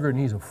a sluggard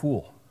and he's a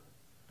fool.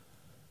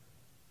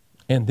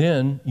 And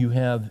then you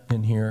have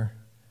in here,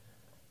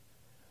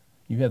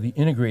 you have the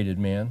integrated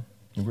man.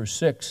 In verse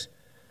 6,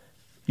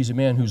 he's a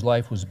man whose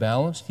life was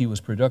balanced. He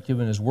was productive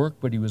in his work,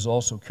 but he was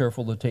also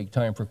careful to take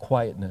time for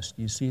quietness.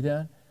 Do you see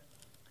that?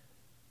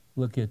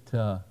 Look at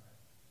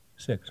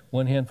 6.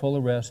 One hand full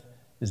of rest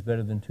is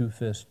better than two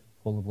fists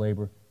full of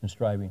labor and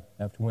striving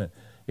after win.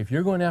 If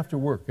you're going after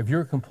work, if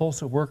you're a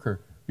compulsive worker,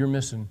 you're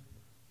missing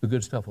the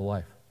good stuff of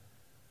life.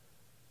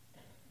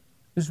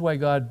 This is why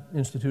God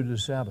instituted a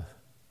Sabbath.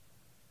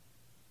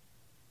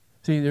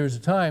 See, there's a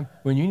time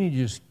when you need to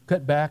just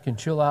cut back and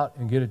chill out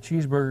and get a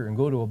cheeseburger and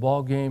go to a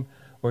ball game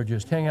or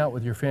just hang out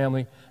with your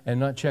family and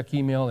not check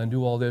email and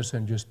do all this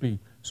and just be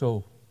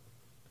so.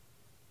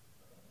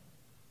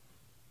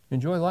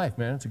 Enjoy life,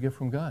 man. It's a gift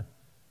from God.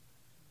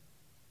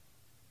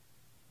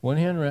 One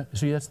hand,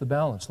 see, that's the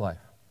balanced life.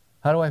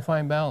 How do I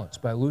find balance?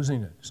 By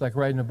losing it. It's like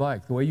riding a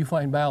bike. The way you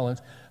find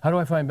balance, how do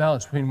I find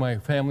balance between my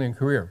family and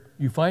career?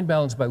 You find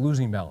balance by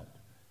losing balance.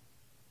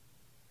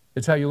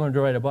 It's how you learn to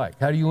ride a bike.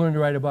 How do you learn to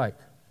ride a bike?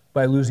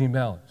 By losing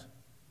balance.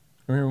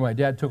 I remember my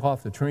dad took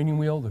off the training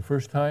wheel the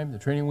first time, the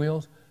training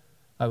wheels.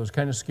 I was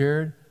kind of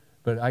scared,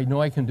 but I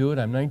know I can do it.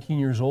 I'm 19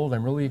 years old.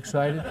 I'm really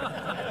excited.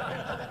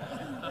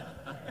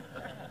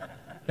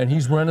 And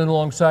he's running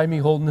alongside me,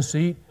 holding the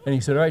seat. And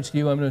he said, all right,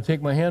 Steve, I'm going to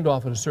take my hand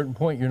off at a certain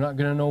point. You're not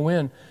going to know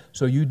when.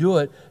 So you do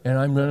it. And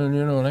I'm running,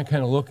 and I'm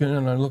kind of looking,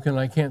 and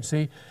I can't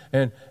see.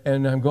 And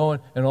I'm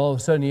going, and all of a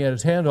sudden he had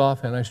his hand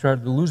off, and I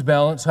started to lose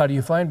balance. How do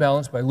you find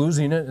balance? By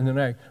losing it. And then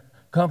I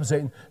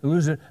compensate and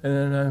lose it.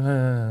 And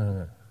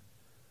then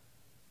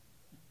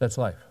that's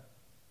life.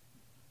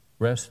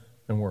 Rest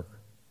and work.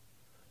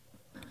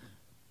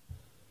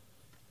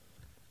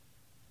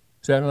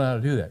 See, I don't know how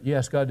to do that. You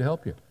ask God to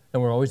help you.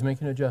 And we're always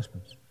making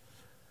adjustments.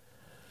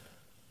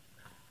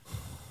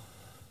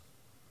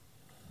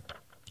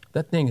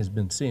 That thing has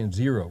been saying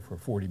 0 for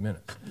 40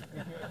 minutes.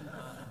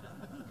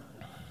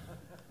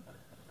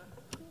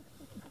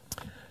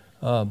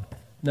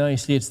 Now he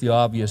states the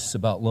obvious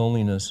about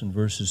loneliness in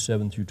verses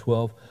 7 through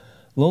 12.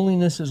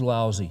 Loneliness is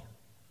lousy.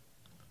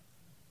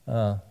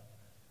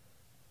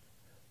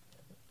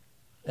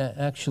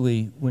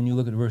 Actually, when you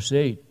look at verse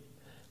 8,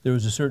 there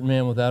was a certain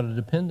man without a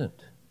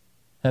dependent,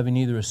 having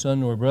neither a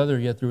son nor a brother,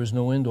 yet there was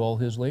no end to all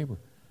his labor.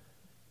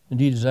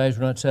 Indeed, his eyes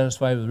were not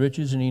satisfied with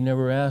riches, and he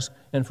never asked,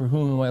 and for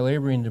whom am I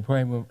laboring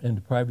and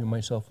depriving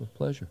myself of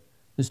pleasure?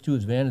 This too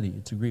is vanity.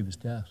 It's a grievous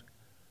task.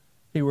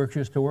 He works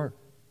just to work,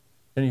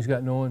 and he's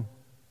got no one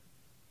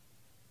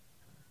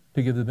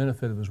to give the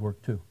benefit of his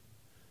work to.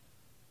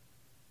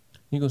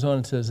 He goes on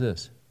and says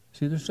this.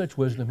 See, there's such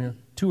wisdom here.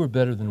 2 are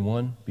better than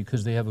 1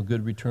 because they have a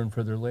good return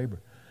for their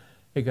labor.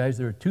 Hey, guys,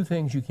 there are 2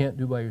 things you can't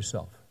do by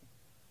yourself.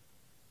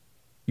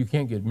 You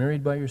can't get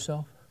married by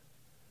yourself,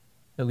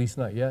 at least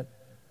not yet.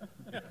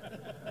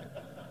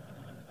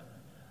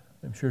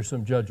 I'm sure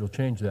some judge will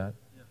change that.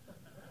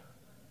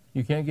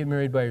 You can't get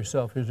married by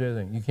yourself. Here's the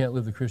other thing. You can't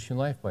live the Christian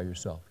life by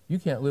yourself. You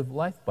can't live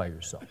life by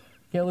yourself.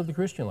 You can't live the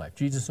Christian life.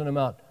 Jesus sent them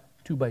out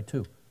 2 by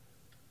 2.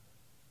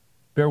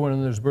 Bear one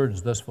another's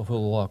burdens, thus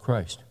fulfill the law of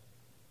Christ.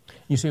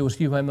 You say, well,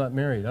 Steve, I'm not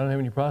married. I don't have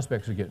any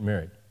prospects of getting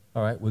married.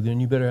 All right, well, then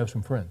you better have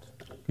some friends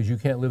because you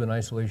can't live in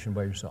isolation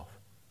by yourself.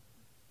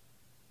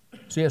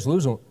 C.S.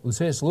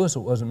 Lewis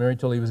wasn't married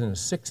until he was in his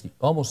 60s,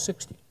 almost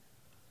 60.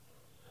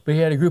 But he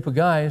had a group of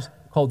guys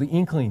called the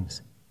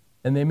Inklings,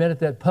 and they met at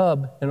that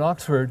pub in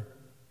Oxford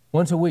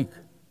once a week.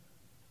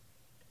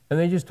 And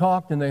they just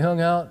talked, and they hung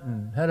out,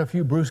 and had a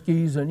few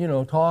brewskis,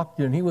 and, talked,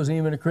 and he wasn't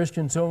even a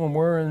Christian, some of them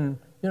were, and,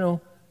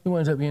 he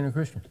winds up being a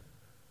Christian.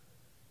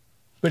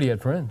 But he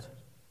had friends.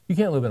 You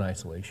can't live in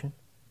isolation.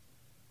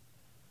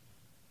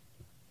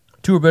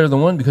 2 are better than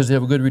 1 because they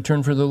have a good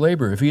return for their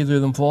labor. If either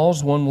of them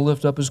falls, one will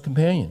lift up his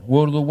companion.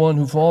 Woe to the one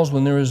who falls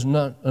when there is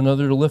not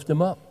another to lift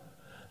him up.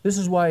 This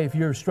is why if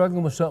you're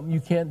struggling with something,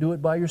 you can't do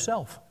it by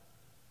yourself.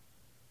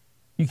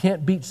 You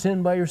can't beat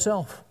sin by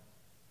yourself.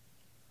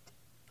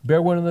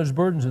 Bear one another's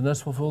burdens and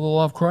thus fulfill the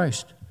law of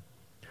Christ.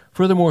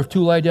 Furthermore, if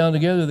 2 lie down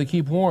together, they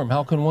keep warm.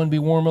 How can one be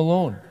warm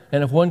alone?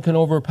 And if one can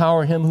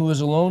overpower him who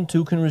is alone,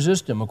 2 can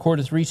resist him. A cord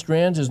of 3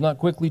 strands is not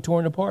quickly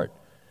torn apart.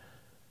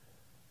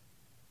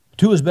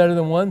 2 is better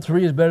than 1,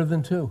 3 is better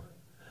than 2.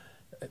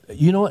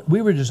 You know what?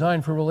 We were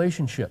designed for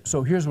relationships.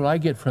 So here's what I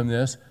get from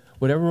this.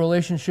 Whatever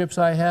relationships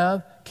I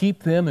have,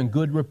 keep them in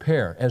good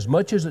repair. As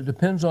much as it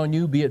depends on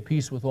you, be at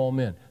peace with all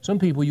men. Some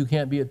people you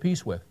can't be at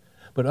peace with,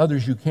 but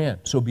others you can,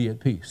 so be at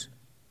peace.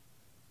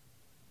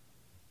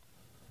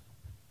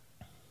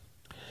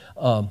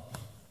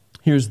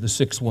 Here's the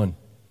 6th one.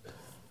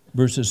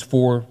 Verses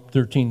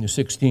 4:13 to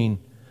 16.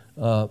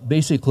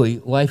 Basically,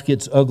 life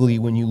gets ugly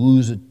when you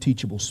lose a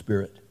teachable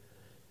spirit.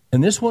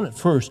 And this one at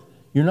first,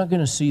 you're not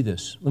going to see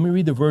this. Let me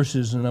read the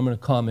verses and I'm going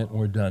to comment and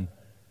we're done.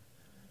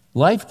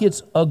 Life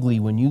gets ugly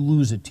when you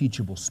lose a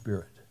teachable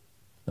spirit.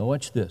 Now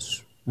watch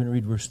this. We're going to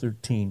read verse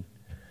 13.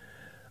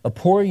 A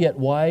poor yet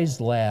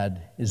wise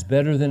lad is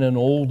better than an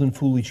old and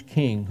foolish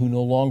king who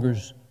no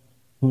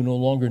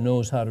longer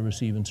knows how to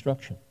receive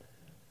instruction.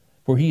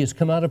 For he has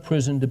come out of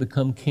prison to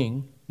become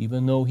king,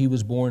 even though he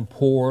was born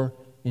poor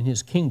in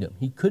his kingdom.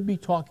 He could be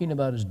talking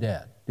about his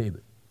dad,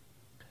 David.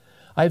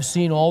 I've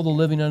seen all the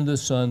living under the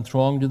sun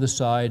throng to the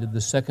side of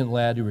the second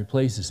lad who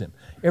replaces him.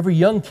 Every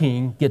young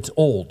king gets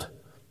old,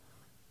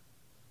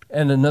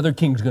 and another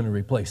king's going to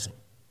replace him.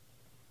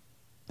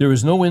 There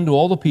is no end to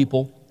all the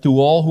people, to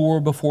all who were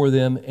before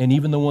them, and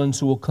even the ones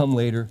who will come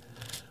later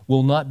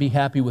will not be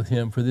happy with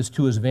him, for this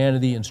too is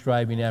vanity and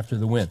striving after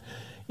the wind.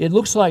 It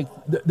looks like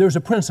there's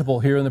a principle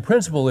here, and the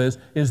principle is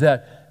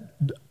that,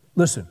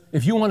 listen,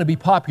 if you want to be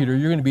popular,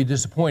 you're going to be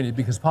disappointed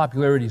because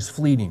popularity is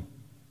fleeting.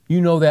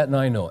 You know that, and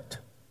I know it.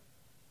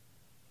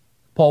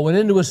 Paul went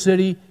into a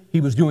city,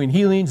 he was doing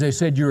healings, they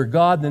said, "You're a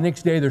god," and the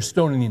next day they're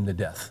stoning him to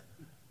death.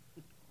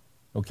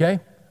 Okay?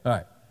 All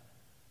right.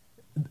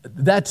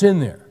 That's in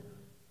there.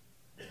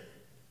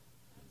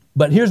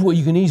 But here's what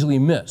you can easily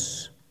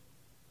miss.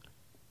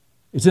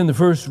 It's in the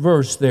first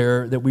verse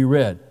there that we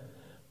read.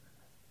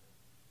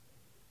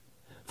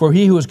 For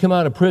he who has come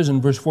out of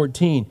prison, verse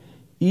 14,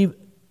 I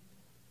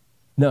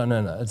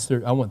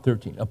want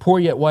 13. A poor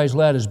yet wise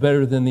lad is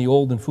better than the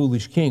old and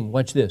foolish king.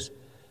 Watch this.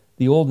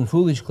 The old and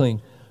foolish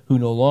king who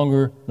no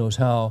longer knows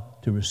how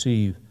to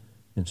receive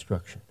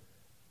instruction,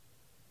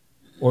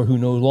 or who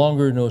no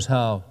longer knows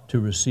how to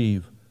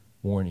receive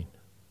warning.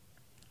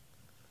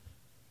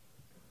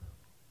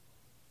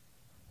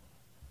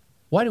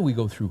 Why do we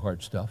go through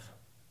hard stuff?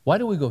 Why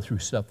do we go through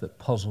stuff that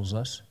puzzles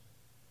us?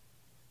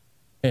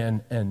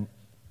 And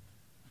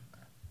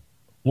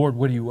Lord,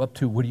 what are you up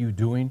to? What are you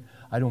doing?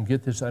 I don't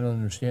get this. I don't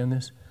understand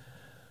this.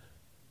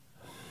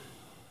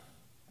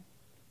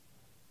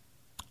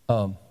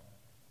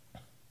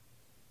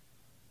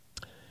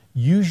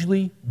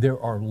 Usually there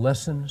are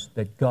lessons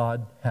that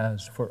God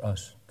has for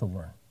us to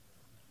learn.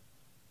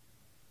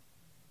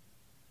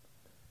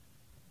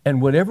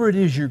 And whatever it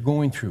is you're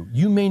going through,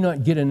 you may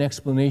not get an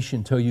explanation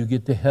until you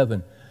get to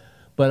heaven.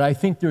 But I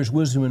think there's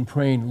wisdom in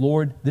praying,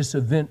 Lord, this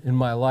event in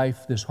my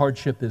life, this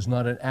hardship is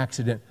not an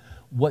accident.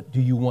 What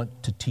do you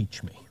want to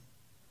teach me?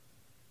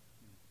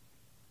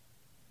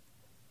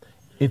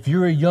 If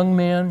you're a young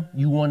man,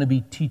 you want to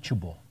be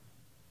teachable.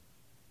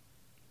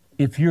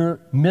 If you're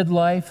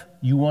midlife,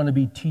 you want to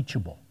be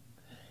teachable.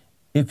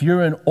 If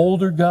you're an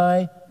older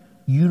guy,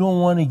 you don't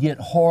want to get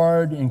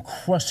hard and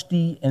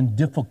crusty and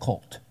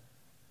difficult.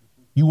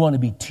 You want to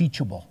be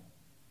teachable.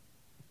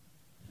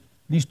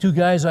 These two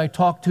guys I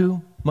talked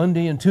to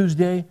Monday and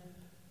Tuesday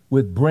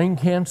with brain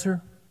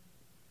cancer,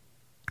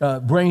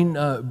 brain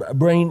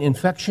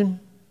infection.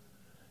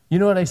 You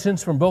know what I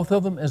sensed from both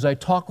of them as I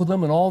talked with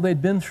them and all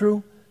they'd been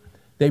through?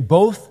 They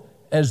both,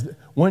 as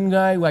one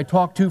guy I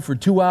talked to for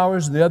 2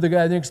 hours, the other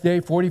guy the next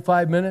day,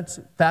 45 minutes,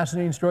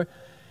 fascinating story,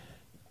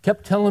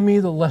 kept telling me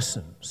the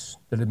lessons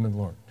that had been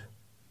learned.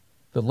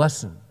 The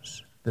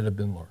lessons that have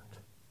been learned.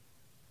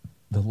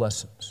 The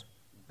lessons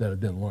that have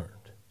been learned.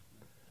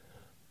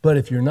 But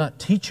if you're not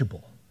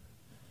teachable,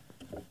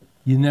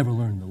 you never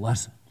learn the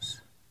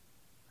lessons.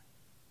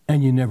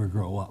 And you never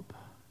grow up.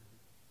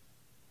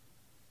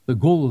 The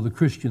goal of the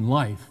Christian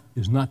life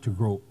is not to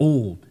grow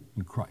old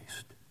in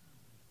Christ.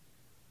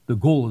 The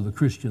goal of the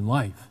Christian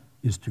life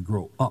is to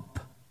grow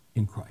up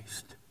in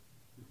Christ.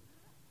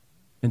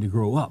 And to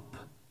grow up,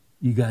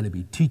 you got to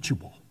be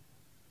teachable,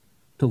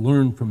 to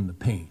learn from the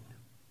pain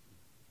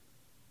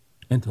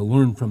and to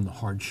learn from the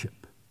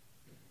hardship,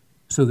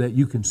 so that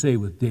you can say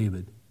with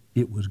David,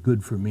 it was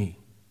good for me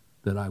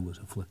that I was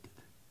afflicted.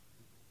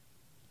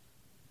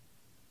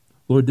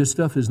 Lord, this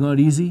stuff is not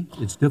easy,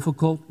 it's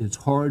difficult, it's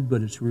hard,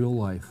 but it's real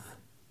life.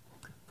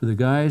 For the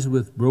guys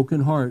with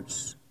broken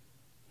hearts,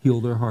 heal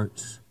their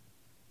hearts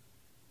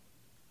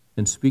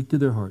and speak to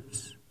their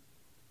hearts.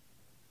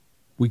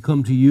 We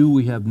come to you,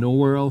 we have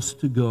nowhere else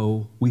to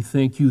go. We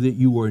thank you that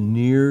you are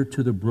near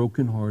to the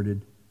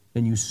brokenhearted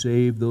and you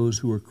save those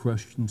who are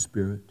crushed in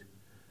spirit.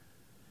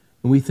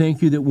 And we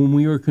thank you that when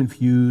we are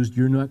confused,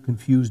 you're not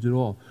confused at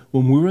all.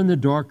 When we're in the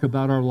dark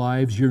about our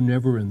lives, you're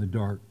never in the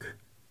dark.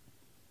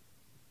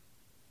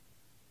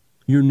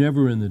 You're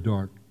never in the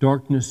dark.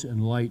 Darkness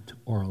and light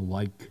are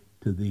alike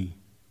to thee.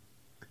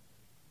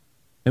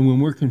 And when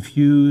we're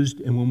confused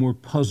and when we're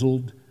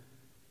puzzled,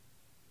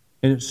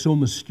 and it's so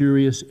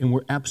mysterious and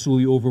we're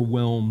absolutely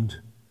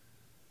overwhelmed,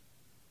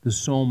 the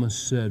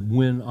psalmist said,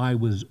 when I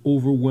was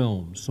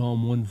overwhelmed,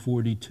 Psalm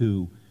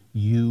 142,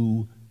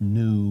 you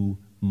knew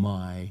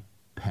my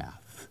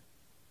path.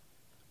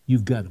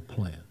 You've got a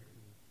plan.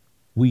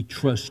 We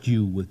trust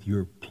you with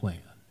your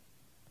plan.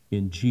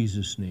 In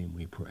Jesus' name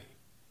we pray.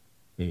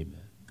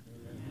 Amen.